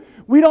menu.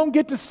 We don't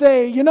get to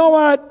say, you know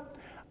what?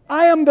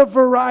 I am the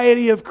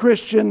variety of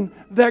Christian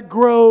that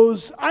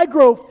grows. I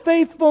grow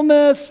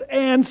faithfulness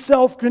and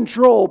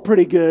self-control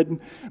pretty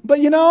good. But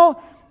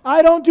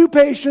I don't do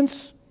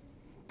patience.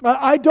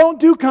 I don't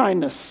do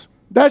kindness.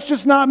 That's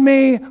just not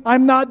me.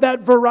 I'm not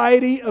that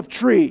variety of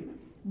tree.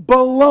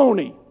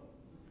 Baloney.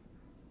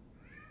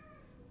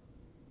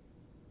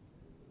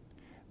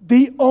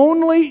 The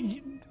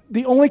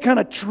only kind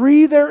of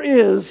tree there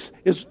is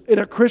in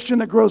a Christian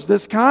that grows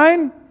this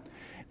kind.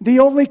 The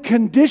only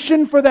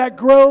condition for that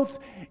growth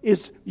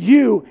is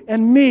you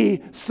and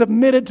me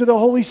submitted to the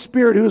Holy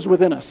Spirit who is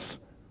within us.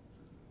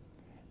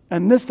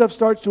 And this stuff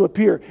starts to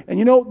appear.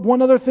 And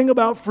one other thing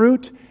about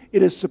fruit,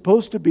 it is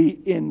supposed to be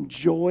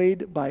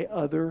enjoyed by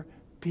other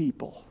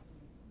people.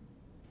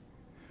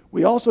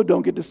 We also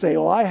don't get to say,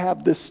 I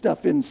have this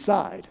stuff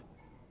inside.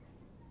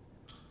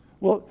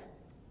 Well,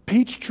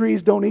 peach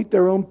trees don't eat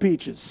their own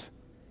peaches.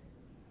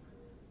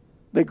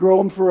 They grow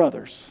them for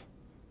others.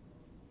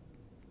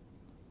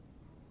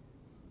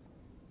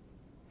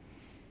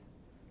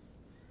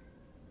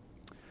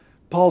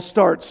 Paul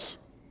starts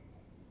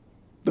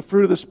the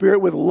fruit of the Spirit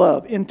with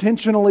love,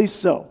 intentionally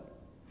so.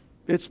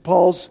 It's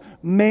Paul's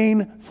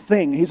main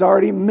thing. He's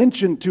already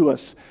mentioned to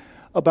us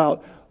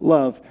about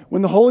love.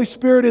 When the Holy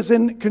Spirit is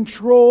in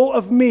control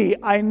of me,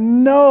 I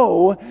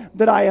know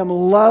that I am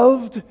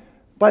loved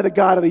by the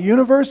God of the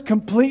universe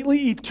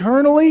completely,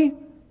 eternally.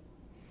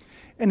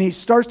 And He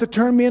starts to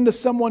turn me into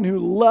someone who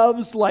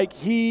loves like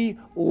He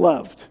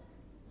loved.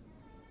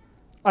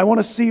 I want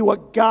to see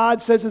what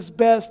God says is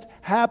best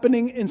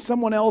happening in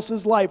someone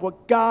else's life.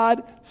 What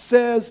God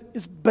says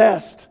is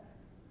best.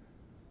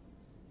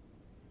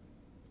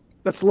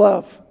 That's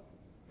love.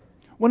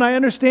 When I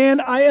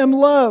understand I am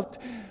loved,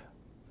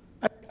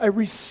 I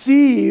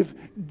receive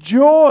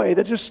joy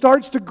that just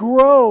starts to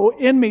grow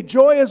in me.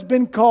 Joy has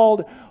been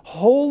called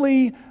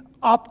holy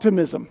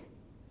optimism.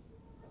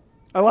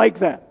 I like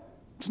that.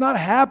 It's not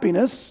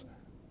happiness.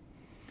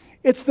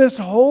 It's this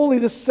holy,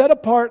 this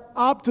set-apart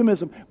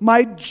optimism.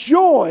 My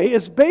joy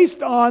is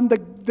based on the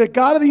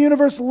God of the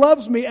universe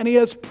loves me, and He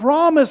has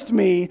promised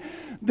me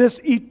this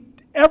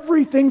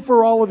everything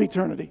for all of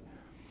eternity.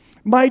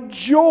 My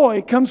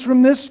joy comes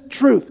from this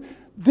truth.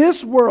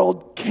 This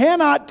world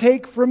cannot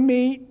take from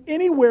me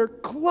anywhere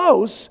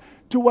close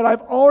to what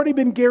I've already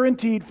been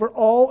guaranteed for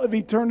all of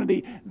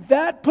eternity.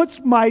 That puts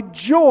my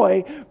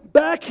joy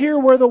back here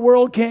where the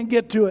world can't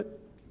get to it.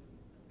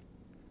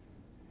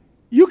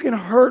 You can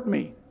hurt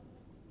me.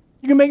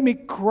 You can make me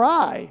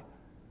cry.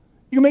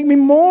 You can make me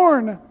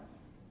mourn.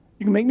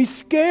 You can make me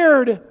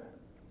scared.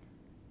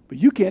 But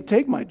you can't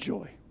take my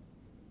joy.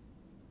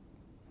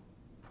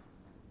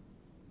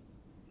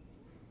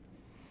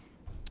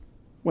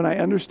 When I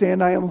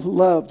understand I am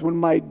loved, when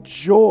my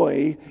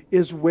joy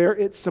is where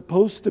it's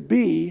supposed to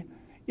be,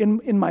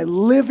 in my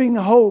living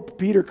hope,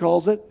 Peter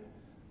calls it,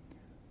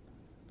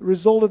 the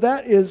result of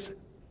that is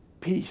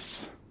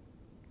peace.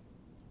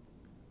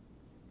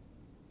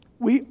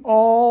 We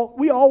all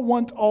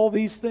want all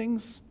these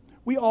things.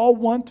 We all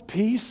want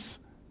peace.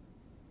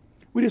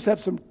 We just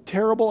have some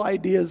terrible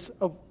ideas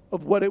of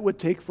what it would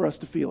take for us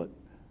to feel it.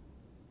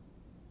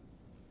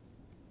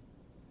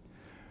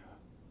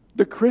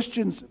 The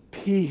Christian's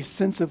peace,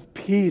 sense of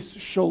peace,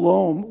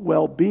 shalom,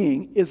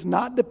 well-being, is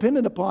not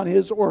dependent upon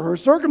his or her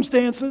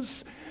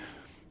circumstances,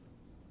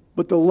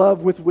 but the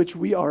love with which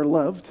we are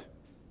loved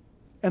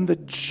and the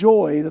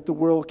joy that the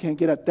world can't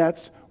get at.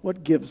 That's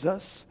what gives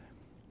us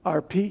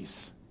our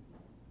peace.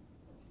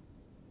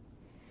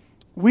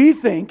 We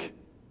think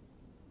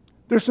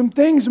there's some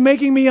things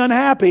making me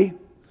unhappy,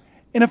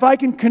 and if I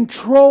can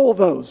control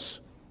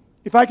those,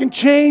 if I can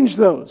change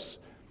those,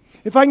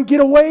 if I can get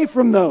away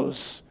from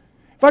those,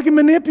 if I can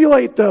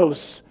manipulate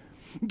those,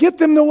 get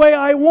them the way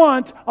I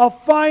want, I'll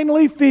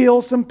finally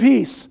feel some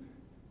peace.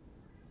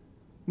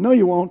 No,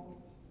 you won't.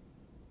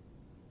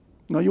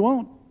 No, you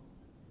won't.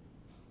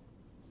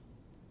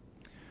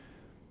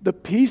 The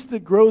peace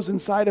that grows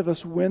inside of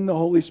us when the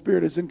Holy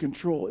Spirit is in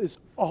control is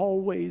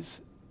always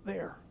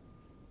there.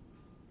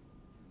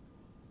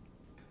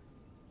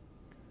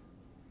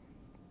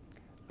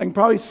 I can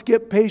probably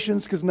skip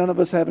patience because none of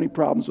us have any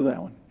problems with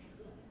that one.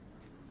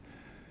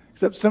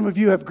 Except some of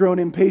you have grown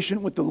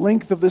impatient with the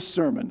length of this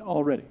sermon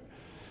already.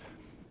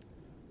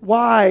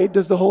 Why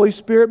does the Holy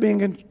Spirit being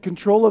in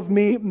control of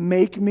me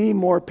make me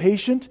more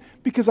patient?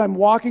 Because I'm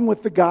walking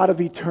with the God of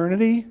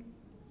eternity.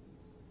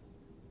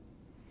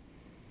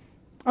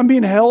 I'm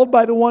being held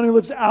by the one who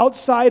lives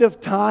outside of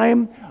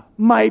time.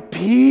 My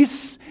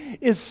peace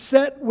is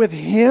set with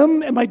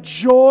Him and my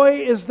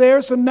joy is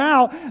there. So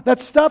now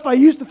that stuff I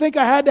used to think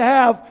I had to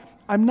have,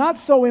 I'm not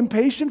so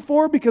impatient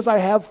for because I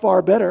have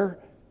far better.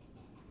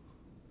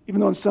 Even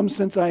though in some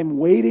sense I am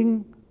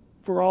waiting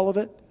for all of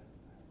it.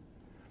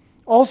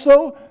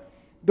 Also,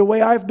 the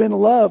way I've been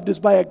loved is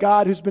by a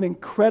God who's been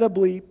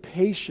incredibly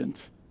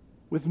patient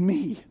with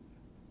me.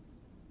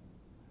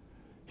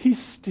 He's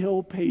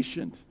still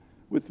patient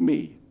with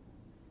me.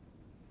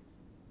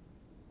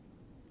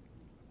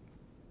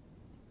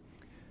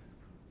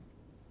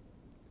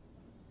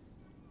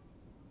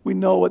 We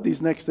know what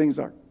these next things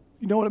are.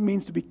 You know what it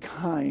means to be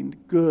kind,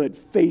 good,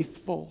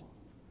 faithful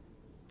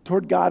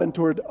toward God and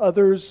toward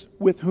others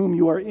with whom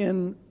you are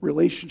in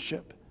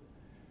relationship.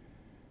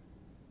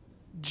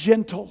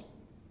 Gentle,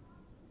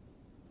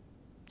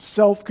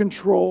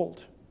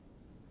 self-controlled.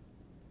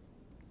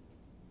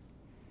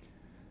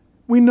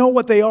 We know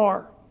what they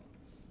are.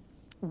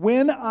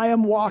 When I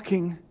am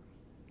walking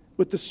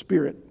with the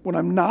Spirit, when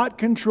I'm not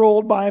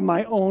controlled by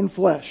my own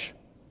flesh,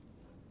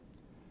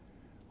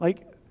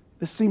 like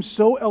this seems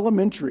so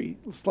elementary.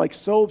 It's like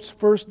so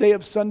first day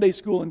of Sunday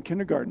school and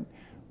kindergarten.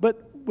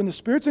 But when the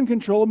Spirit's in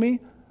control of me,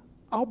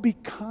 I'll be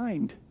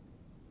kind.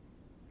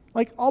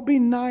 Like, I'll be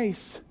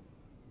nice.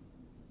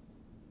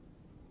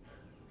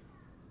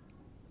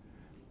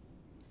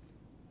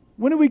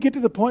 When did we get to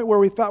the point where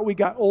we thought we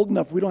got old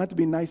enough we don't have to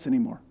be nice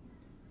anymore?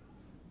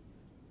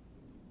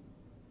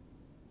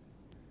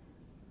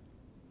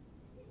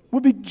 We'll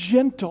be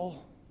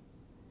gentle.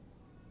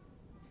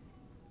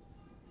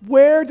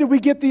 Where did we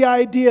get the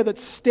idea that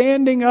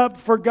standing up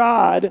for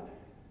God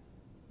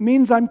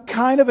means I'm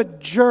kind of a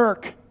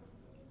jerk?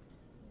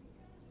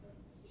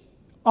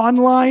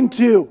 Online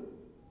too.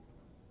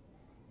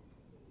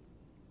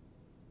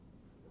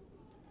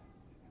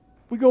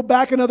 We go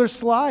back another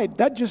slide.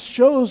 That just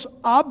shows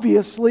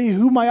obviously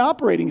who my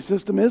operating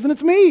system is, and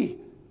it's me.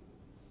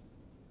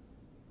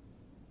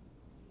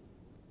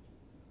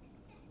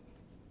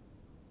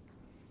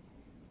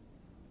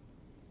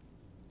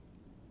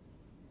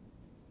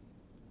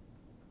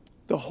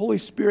 The Holy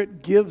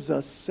Spirit gives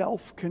us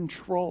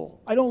self-control.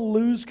 I don't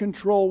lose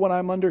control when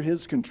I'm under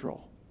His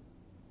control.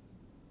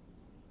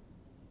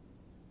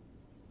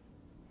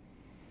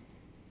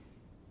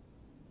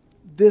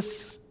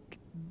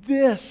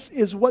 this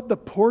is what the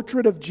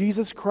portrait of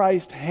Jesus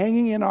Christ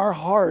hanging in our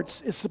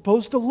hearts is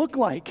supposed to look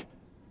like.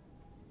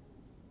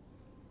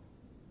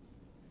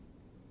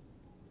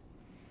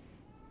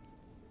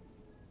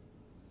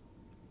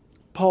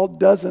 Paul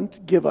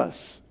doesn't give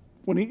us,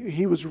 when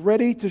he was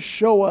ready to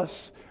show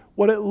us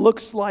what it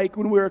looks like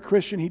when we're a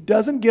Christian, he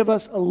doesn't give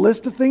us a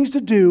list of things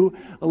to do,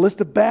 a list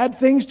of bad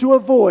things to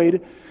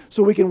avoid,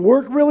 so we can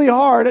work really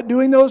hard at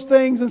doing those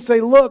things and say,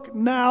 look,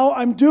 now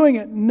I'm doing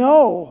it.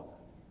 No.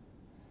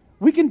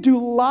 We can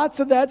do lots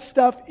of that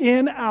stuff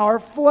in our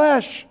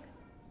flesh.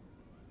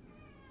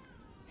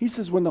 He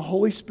says when the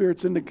Holy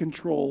Spirit's into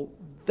control,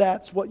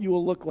 that's what you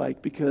will look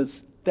like,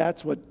 because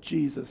that's what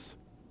Jesus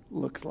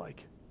looks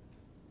like.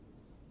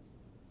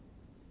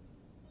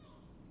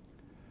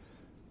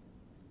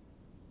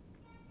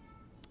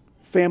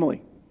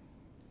 Family,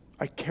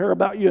 I care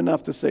about you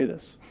enough to say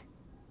this.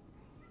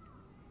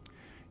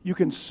 You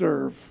can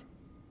serve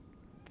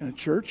in a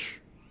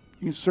church.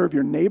 You can serve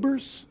your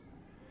neighbors.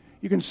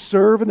 You can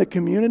serve in the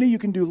community. You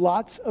can do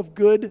lots of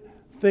good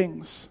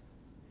things.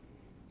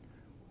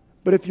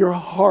 But if your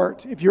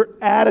heart, if your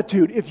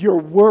attitude, if your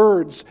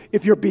words,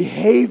 if your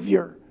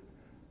behavior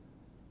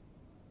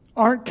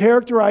aren't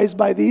characterized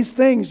by these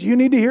things, you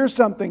need to hear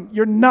something.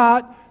 You're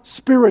not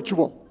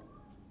spiritual.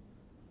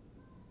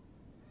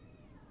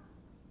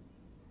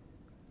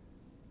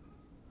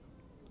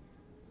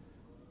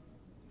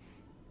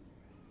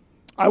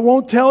 I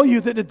won't tell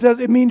you that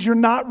it means you're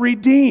not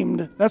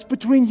redeemed. That's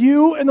between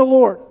you and the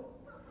Lord.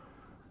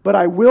 But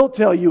I will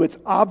tell you it's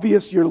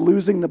obvious you're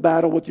losing the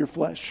battle with your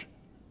flesh.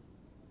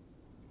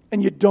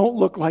 And you don't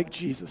look like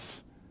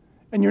Jesus.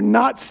 And you're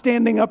not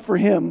standing up for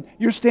Him.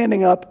 You're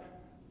standing up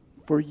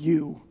for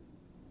you.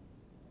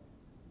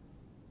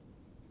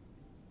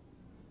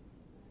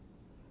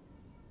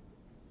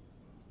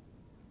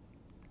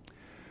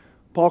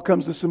 Paul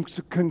comes to some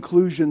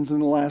conclusions in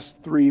the last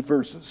 3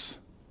 verses.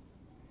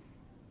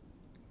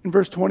 In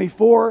verse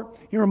 24,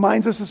 he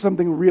reminds us of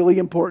something really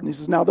important. He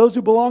says, now those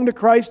who belong to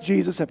Christ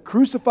Jesus have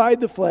crucified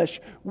the flesh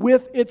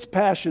with its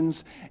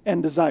passions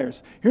and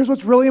desires. Here's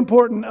what's really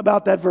important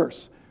about that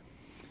verse.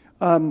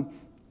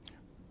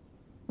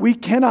 We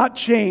cannot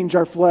change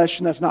our flesh,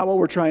 and that's not what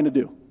we're trying to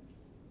do.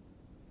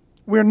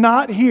 We're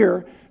not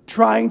here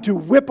trying to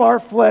whip our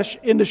flesh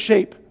into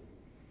shape.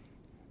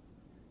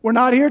 We're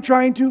not here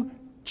trying to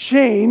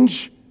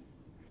change,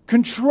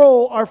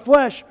 control our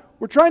flesh.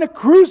 We're trying to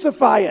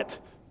crucify it.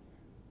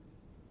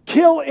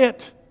 Kill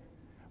it,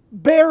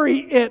 bury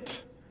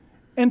it,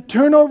 and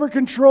turn over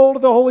control to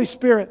the Holy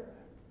Spirit.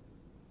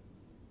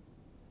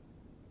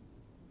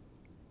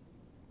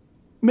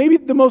 Maybe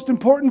the most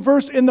important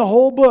verse in the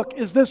whole book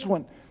is this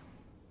one.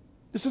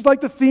 This is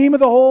like the theme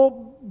of the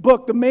whole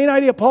book. The main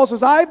idea, Paul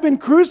says, I've been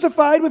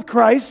crucified with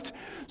Christ,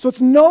 so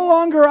it's no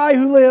longer I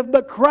who live,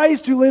 but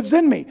Christ who lives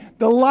in me.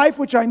 The life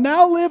which I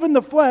now live in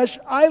the flesh,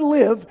 I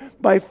live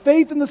by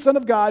faith in the Son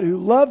of God who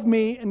loved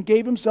me and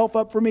gave Himself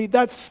up for me.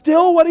 That's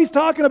still what he's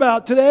talking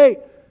about today.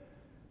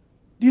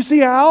 Do you see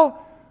how?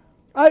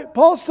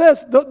 Paul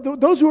says,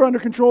 those who are under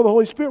control of the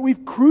Holy Spirit,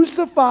 we've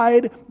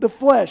crucified the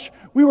flesh.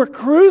 We were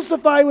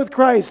crucified with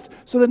Christ,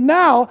 so that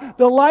now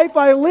the life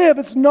I live,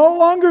 it's no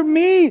longer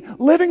me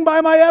living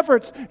by my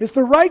efforts. It's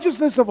the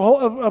righteousness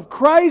of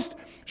Christ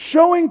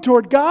showing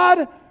toward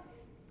God.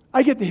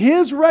 I get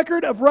His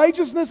record of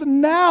righteousness,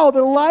 and now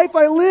the life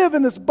I live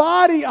in this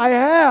body I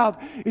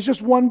have is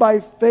just won by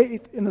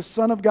faith in the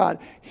Son of God.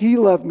 He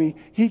loved me.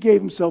 He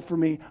gave Himself for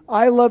me.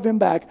 I love Him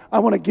back. I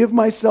want to give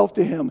myself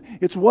to Him.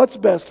 It's what's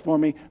best for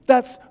me.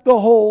 That's the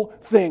whole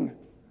thing.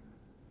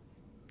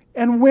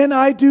 And when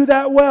I do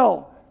that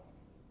well,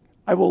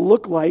 I will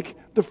look like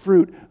the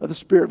fruit of the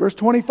Spirit. Verse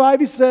 25,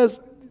 he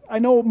says, I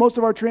know most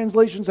of our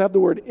translations have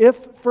the word if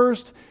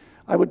first.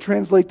 I would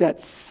translate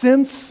that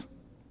since.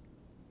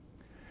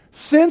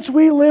 Since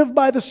we live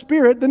by the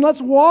Spirit, then let's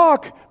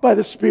walk by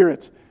the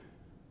Spirit.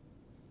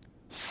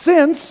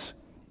 Since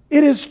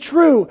it is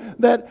true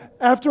that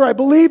after I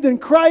believed in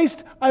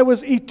Christ, I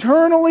was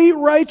eternally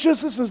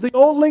righteous. This is the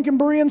old Lincoln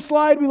Berean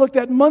slide we looked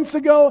at months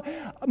ago.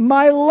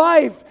 My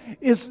life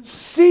is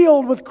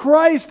sealed with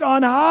Christ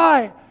on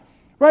high.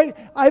 Right?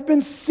 I've been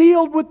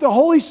sealed with the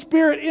Holy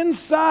Spirit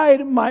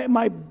inside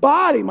my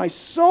body, my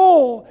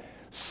soul.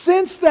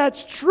 Since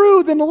that's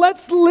true, then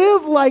let's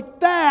live like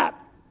that.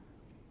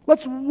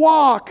 Let's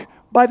walk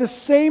by the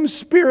same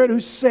Spirit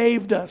who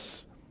saved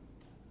us.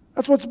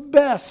 That's what's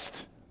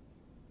best.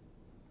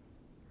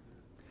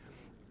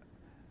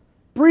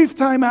 Brief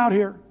time out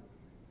here.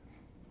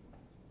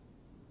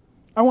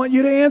 I want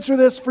you to answer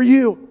this for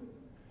you.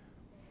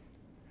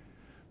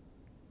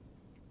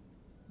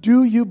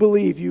 Do you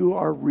believe you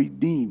are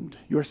redeemed?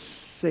 You're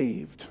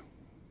saved?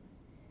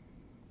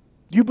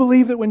 Do you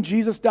believe that when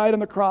Jesus died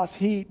on the cross,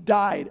 He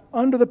died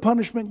under the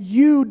punishment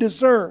you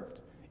deserved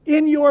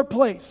in your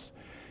place?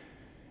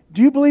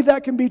 Do you believe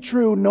that can be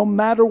true no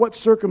matter what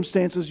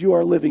circumstances you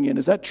are living in?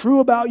 Is that true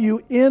about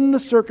you in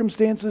the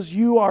circumstances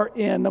you are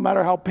in, no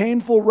matter how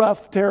painful,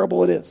 rough,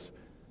 terrible it is?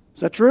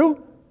 Is that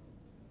true?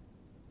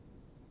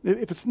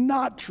 If it's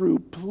not true,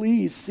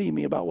 please see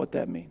me about what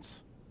that means.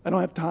 I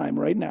don't have time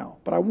right now,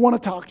 but I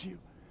want to talk to you.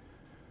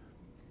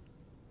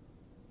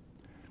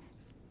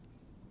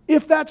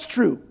 If that's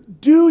true,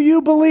 do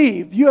you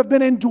believe you have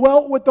been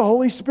indwelt with the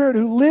Holy Spirit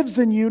who lives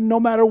in you no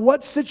matter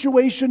what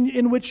situation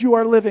in which you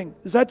are living?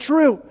 Is that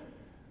true?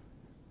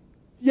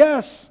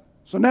 Yes.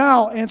 So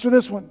now, answer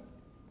this one.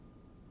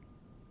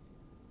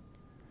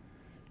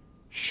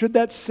 Should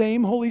that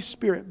same Holy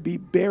Spirit be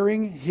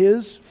bearing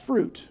His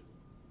fruit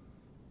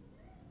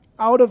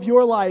out of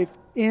your life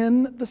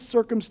in the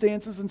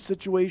circumstances and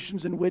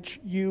situations in which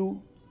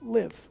you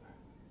live?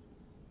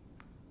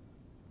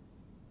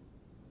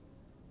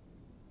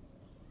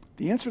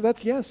 The answer to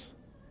that's yes.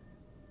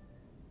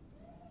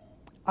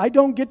 I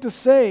don't get to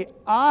say,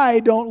 I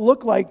don't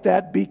look like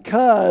that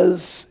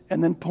because,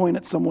 and then point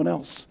at someone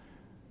else.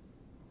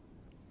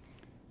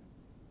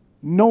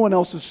 No one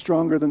else is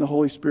stronger than the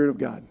Holy Spirit of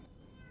God.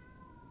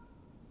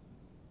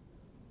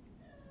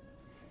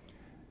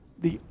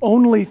 The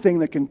only thing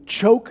that can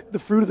choke the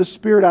fruit of the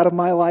Spirit out of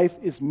my life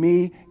is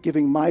me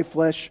giving my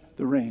flesh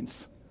the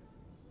reins.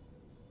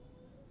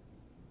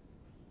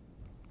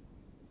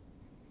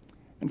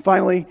 And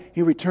finally,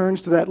 he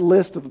returns to that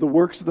list of the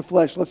works of the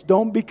flesh.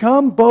 Don't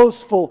become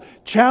boastful,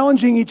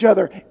 challenging each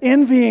other,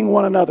 envying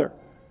one another.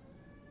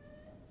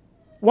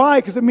 Why?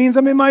 Because it means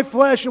I'm in my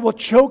flesh. It will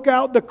choke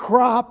out the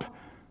crop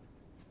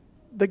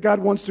that God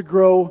wants to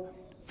grow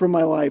from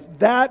my life.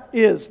 That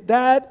is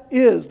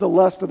the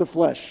lust of the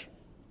flesh.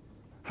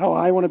 How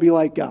I want to be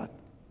like God.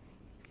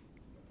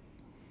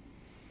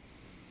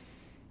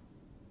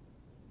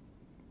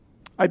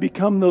 I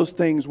become those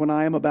things when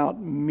I am about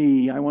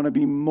me. I want to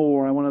be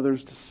more. I want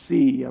others to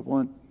see.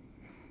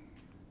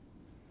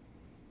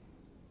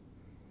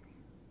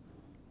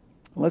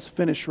 Let's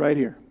finish right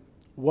here.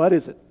 What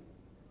is it?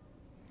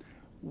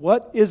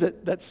 What is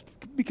it that's...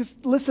 Because,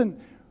 listen,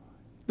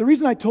 the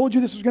reason I told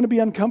you this was going to be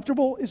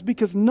uncomfortable is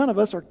because none of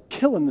us are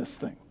killing this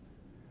thing.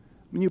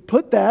 When you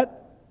put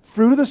that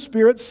fruit of the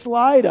Spirit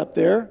slide up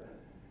there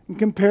and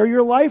compare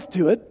your life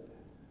to it,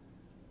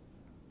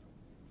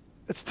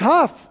 it's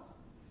tough.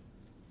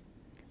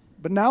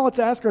 But now let's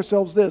ask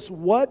ourselves this.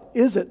 What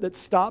is it that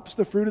stops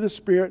the fruit of the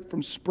Spirit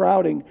from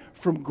sprouting,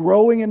 from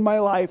growing in my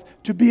life,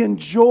 to be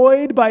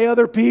enjoyed by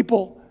other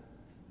people?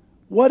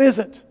 What is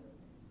it?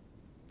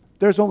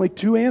 There's only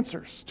two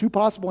answers, two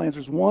possible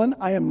answers. One,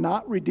 I am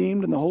not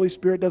redeemed and the Holy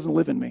Spirit doesn't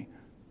live in me.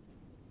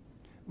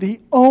 The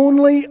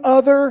only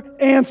other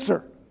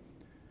answer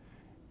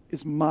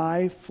is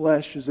my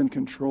flesh is in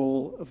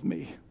control of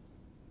me.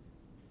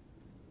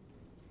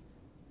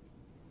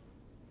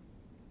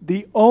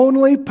 The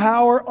only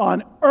power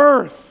on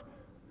earth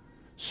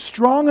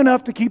strong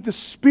enough to keep the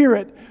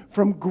Spirit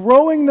from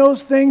growing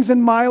those things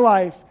in my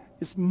life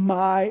is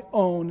my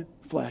own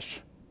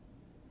flesh.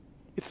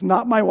 It's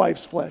not my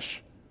wife's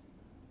flesh.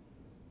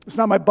 It's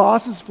not my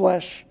boss's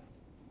flesh.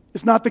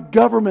 It's not the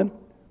government.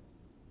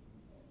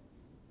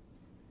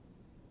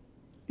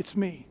 It's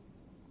me.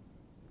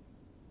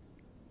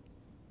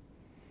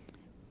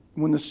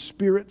 When the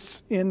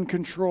Spirit's in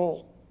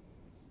control,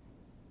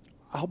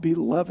 I'll be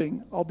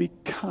loving. I'll be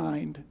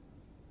kind.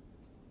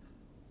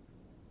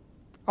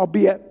 I'll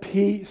be at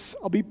peace.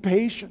 I'll be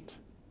patient.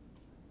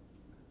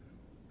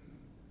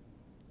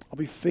 I'll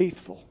be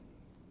faithful,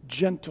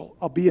 gentle.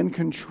 I'll be in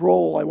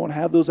control. I won't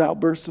have those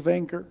outbursts of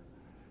anger.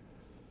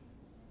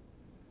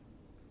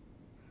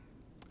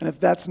 And if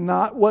that's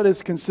not what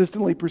is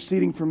consistently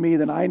proceeding for me,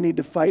 then I need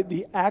to fight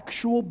the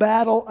actual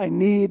battle I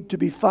need to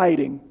be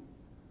fighting,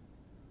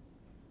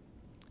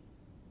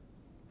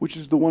 which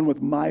is the one with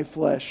my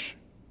flesh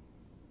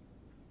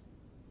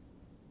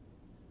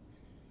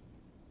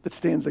that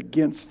stands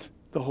against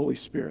the Holy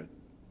Spirit.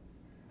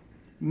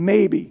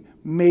 Maybe.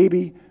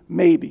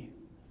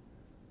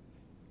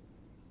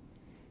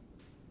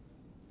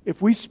 If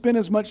we spend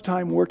as much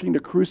time working to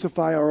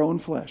crucify our own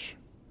flesh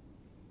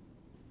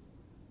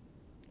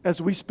as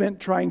we spent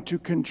trying to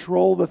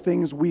control the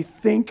things we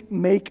think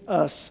make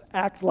us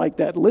act like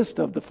that list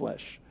of the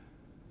flesh,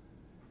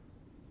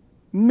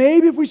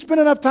 maybe if we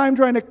spend enough time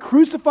trying to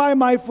crucify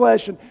my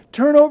flesh and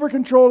turn over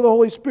control of the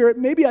Holy Spirit,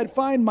 maybe I'd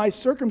find my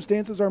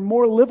circumstances are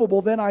more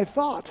livable than I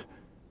thought.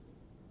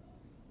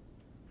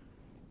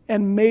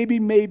 And maybe,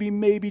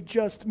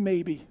 just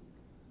maybe,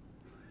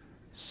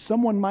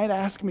 someone might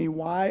ask me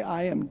why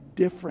I am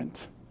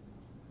different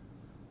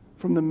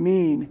from the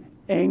mean,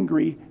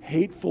 angry,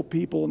 hateful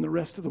people in the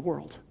rest of the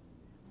world.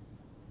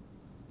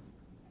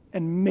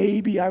 And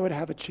maybe I would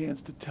have a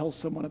chance to tell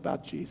someone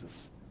about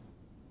Jesus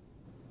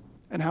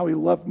and how He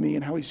loved me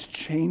and how He's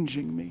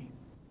changing me.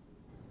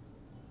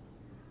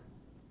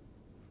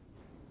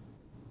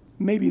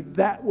 Maybe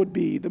that would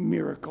be the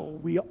miracle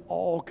we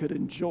all could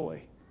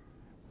enjoy,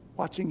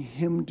 watching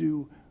Him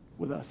do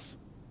with us.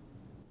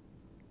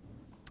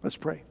 Let's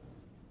pray.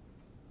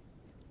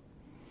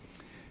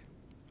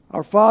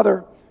 Our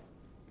Father,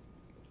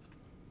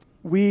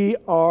 we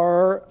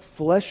are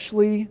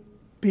fleshly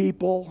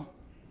people.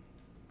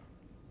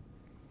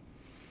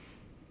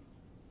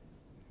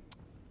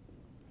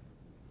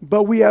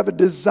 But we have a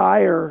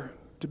desire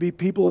to be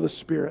people of the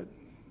Spirit.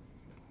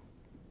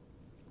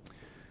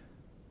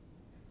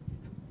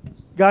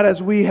 God,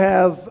 as we've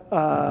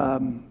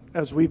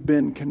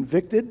been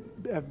convicted,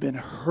 have been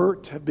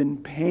hurt, have been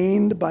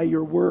pained by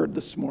your word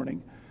this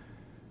morning,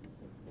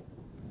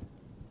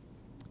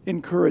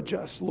 encourage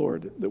us,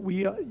 Lord, that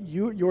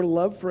your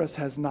love for us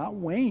has not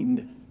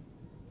waned,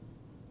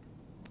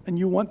 and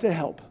you want to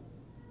help.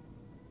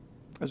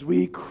 As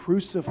we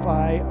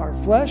crucify our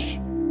flesh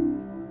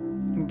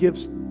and give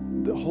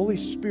the Holy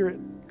Spirit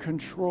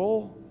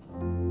control,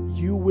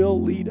 you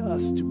will lead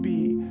us to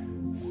be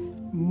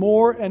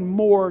more and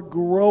more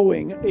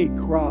growing a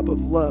crop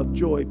of love,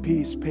 joy,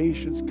 peace,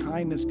 patience,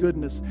 kindness,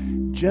 goodness,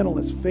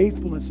 gentleness,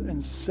 faithfulness,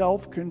 and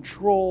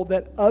self-control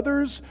that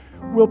others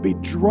will be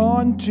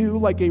drawn to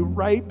like a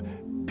ripe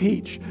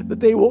peach, that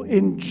they will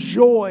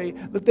enjoy,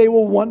 that they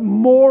will want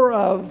more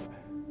of.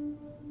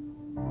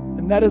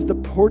 And that is the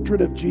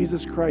portrait of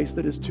Jesus Christ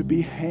that is to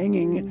be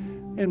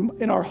hanging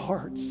in our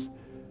hearts.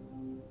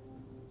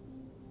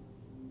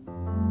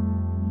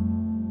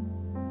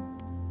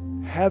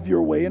 Have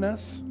your way in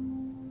us.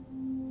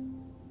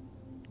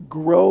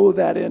 Grow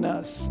that in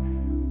us,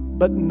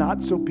 but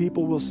not so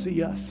people will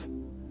see us.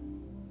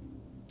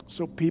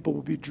 So people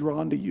will be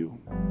drawn to you.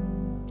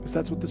 Because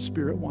that's what the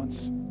Spirit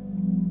wants.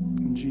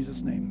 In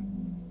Jesus' name,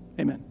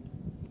 amen.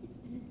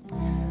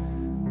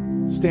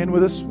 Stand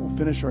with us. We'll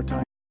finish our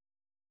time.